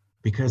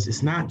 because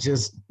it's not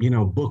just,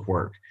 book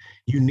work.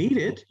 You need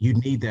it. You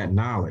need that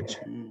knowledge.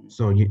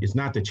 So it's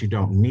not that you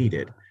don't need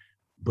it,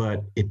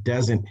 but it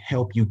doesn't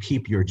help you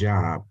keep your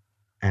job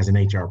as an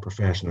HR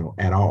professional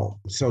at all.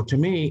 So to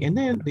me, and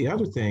then the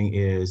other thing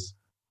is,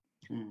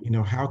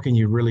 how can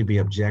you really be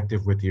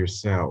objective with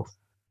yourself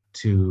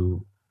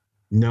to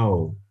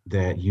know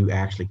that you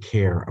actually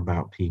care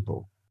about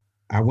people?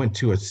 I went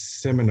to a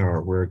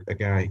seminar where a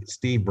guy,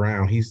 Steve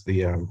Brown, he's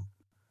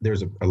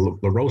there's a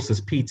La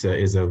Rosa's Pizza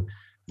is a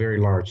very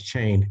large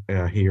chain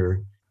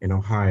here in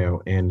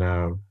Ohio. And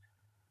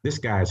this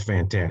guy is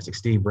fantastic.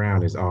 Steve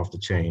Brown is off the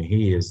chain.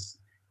 He is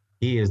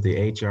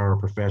the HR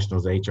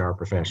professional's HR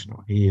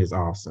professional. He is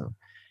awesome.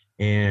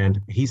 And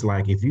he's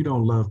like, if you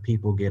don't love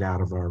people, get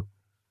out of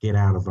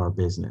our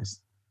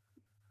business.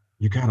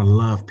 You gotta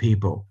love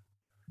people.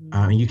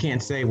 And you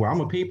can't say, well,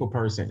 I'm a people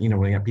person.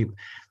 When you have people,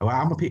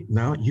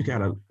 no, you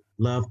gotta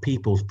love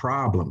people's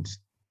problems.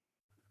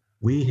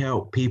 We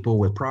help people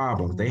with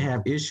problems. They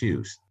have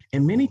issues.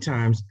 And many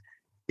times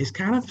it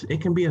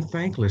can be a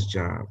thankless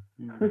job.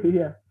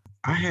 Yeah.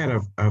 I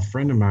had a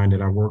friend of mine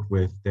that I worked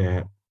with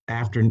that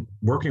after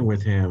working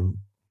with him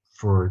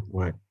for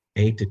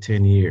 8 to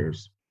 10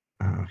 years,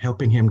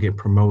 helping him get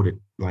promoted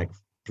like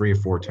 3 or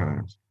 4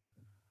 times.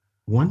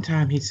 One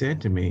time he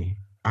said to me,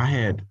 I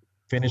had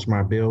finished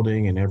my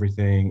building and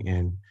everything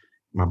and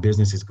my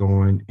business is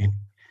going. And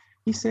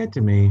he said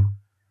to me,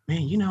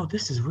 man,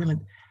 this is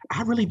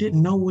I really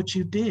didn't know what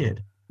you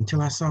did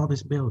until I saw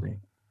this building.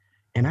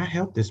 And I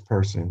helped this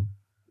person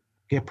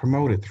get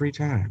promoted 3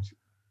 times.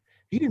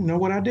 He didn't know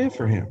what I did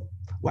for him.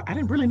 Well, I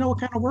didn't really know what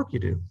kind of work you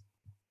do.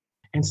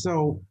 And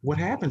so what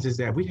happens is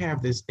that we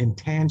have this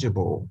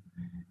intangible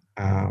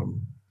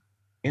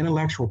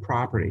intellectual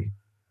property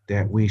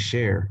that we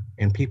share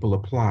and people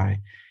apply,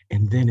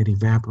 and then it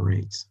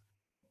evaporates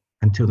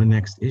until the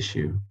next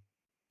issue.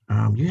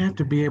 You have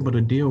to be able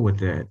to deal with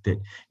that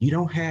you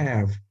don't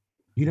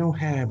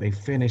have a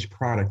finished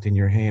product in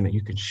your hand that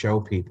you can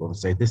show people and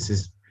say, this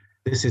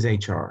is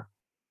HR.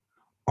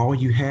 All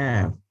you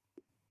have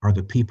are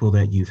the people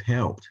that you've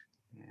helped.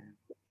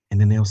 And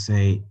then they'll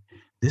say,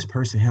 this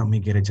person helped me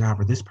get a job,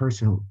 or this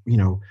person,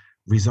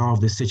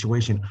 resolved this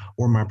situation,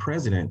 or my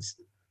presidents,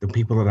 the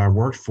people that I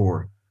worked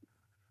for,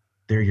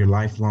 they're your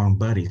lifelong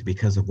buddies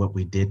because of what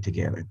we did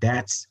together.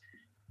 That's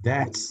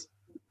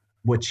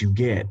what you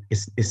get.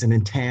 It's an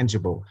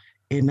intangible,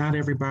 and not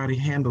everybody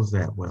handles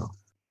that well.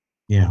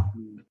 Yeah.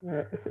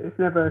 Yeah, it's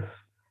never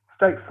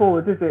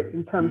straightforward, is it,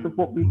 in terms of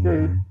what we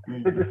do?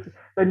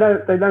 They know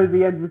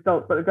the end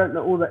result, but they don't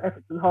know all the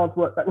efforts and hard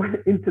work that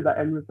went into that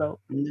end result.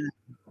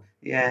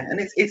 Yeah, and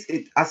it's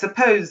I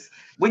suppose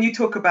when you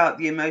talk about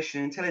the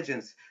emotional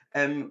intelligence,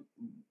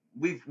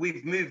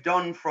 we've moved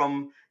on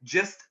from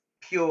just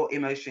pure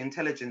emotional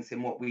intelligence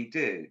in what we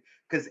do,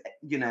 because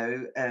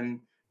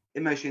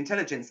emotional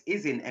intelligence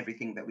is in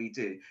everything that we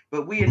do,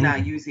 but we are now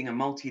using a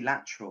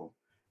multilateral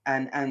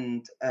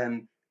and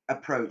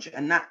approach,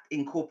 and that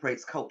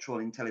incorporates cultural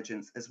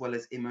intelligence as well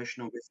as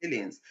emotional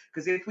resilience.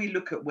 Because if we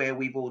look at where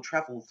we've all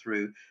traveled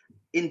through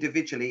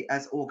individually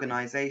as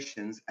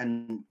organizations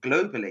and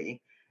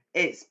globally,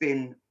 it's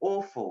been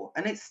awful,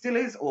 and it still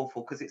is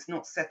awful because it's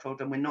not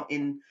settled and we're not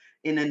in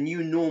a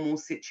new normal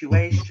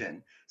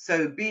situation.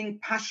 So being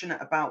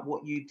passionate about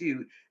what you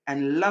do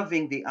and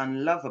loving the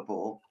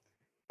unlovable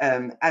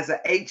as an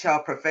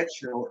HR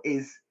professional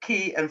is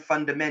key and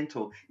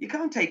fundamental. You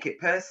can't take it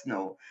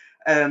personal.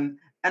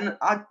 And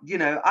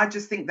I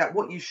just think that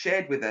what you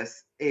shared with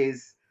us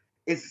is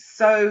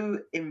so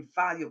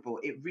invaluable.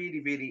 It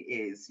really, really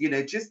is.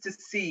 Just to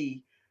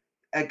see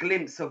a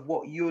glimpse of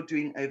what you're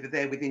doing over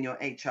there within your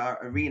HR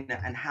arena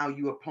and how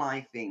you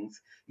apply things,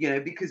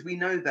 because we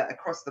know that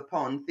across the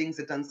pond, things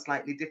are done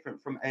slightly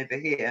different from over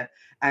here.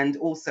 And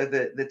also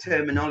the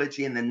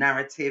terminology and the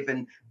narrative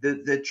and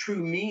the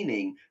true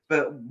meaning.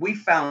 But we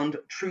found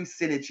true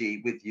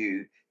synergy with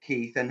you,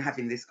 Keith, and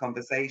having this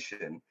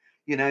conversation,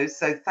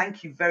 so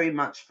thank you very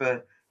much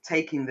for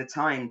taking the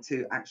time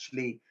to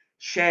actually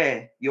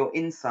share your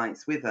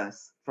insights with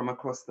us from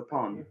across the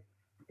pond.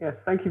 Yes,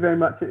 thank you very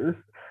much. It was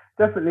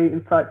definitely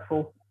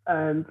insightful.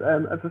 And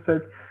as I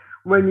said,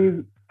 when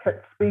you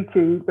kept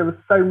speaking, there was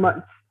so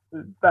much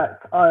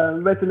that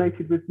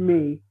resonated with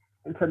me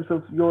in terms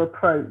of your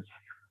approach.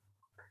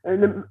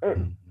 And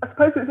I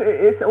suppose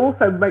it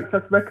also makes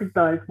us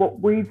recognize what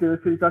we do as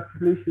Disaster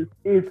Solutions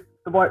is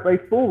the right way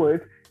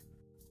forward,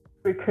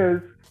 because,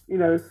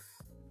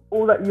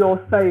 all that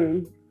you're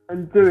saying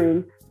and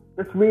doing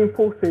just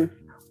reinforces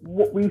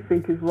what we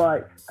think is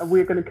right, and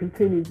we're going to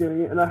continue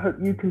doing it, and I hope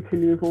you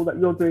continue with all that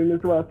you're doing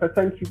as well. So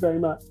thank you very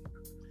much.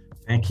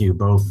 Thank you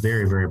both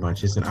very, very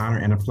much. It's an honor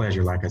and a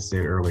pleasure, like I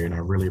said earlier, and I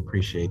really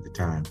appreciate the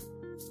time.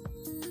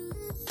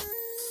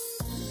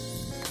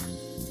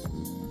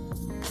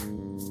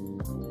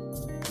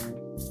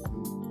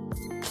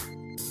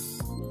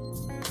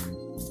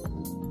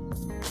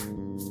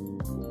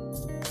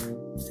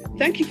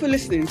 Thank you for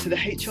listening to the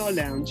HR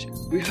Lounge.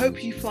 We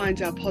hope you find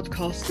our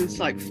podcast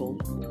insightful.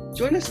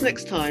 Join us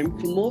next time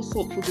for more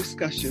thoughtful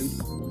discussion.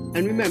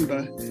 And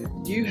remember,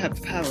 you have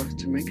the power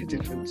to make a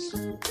difference.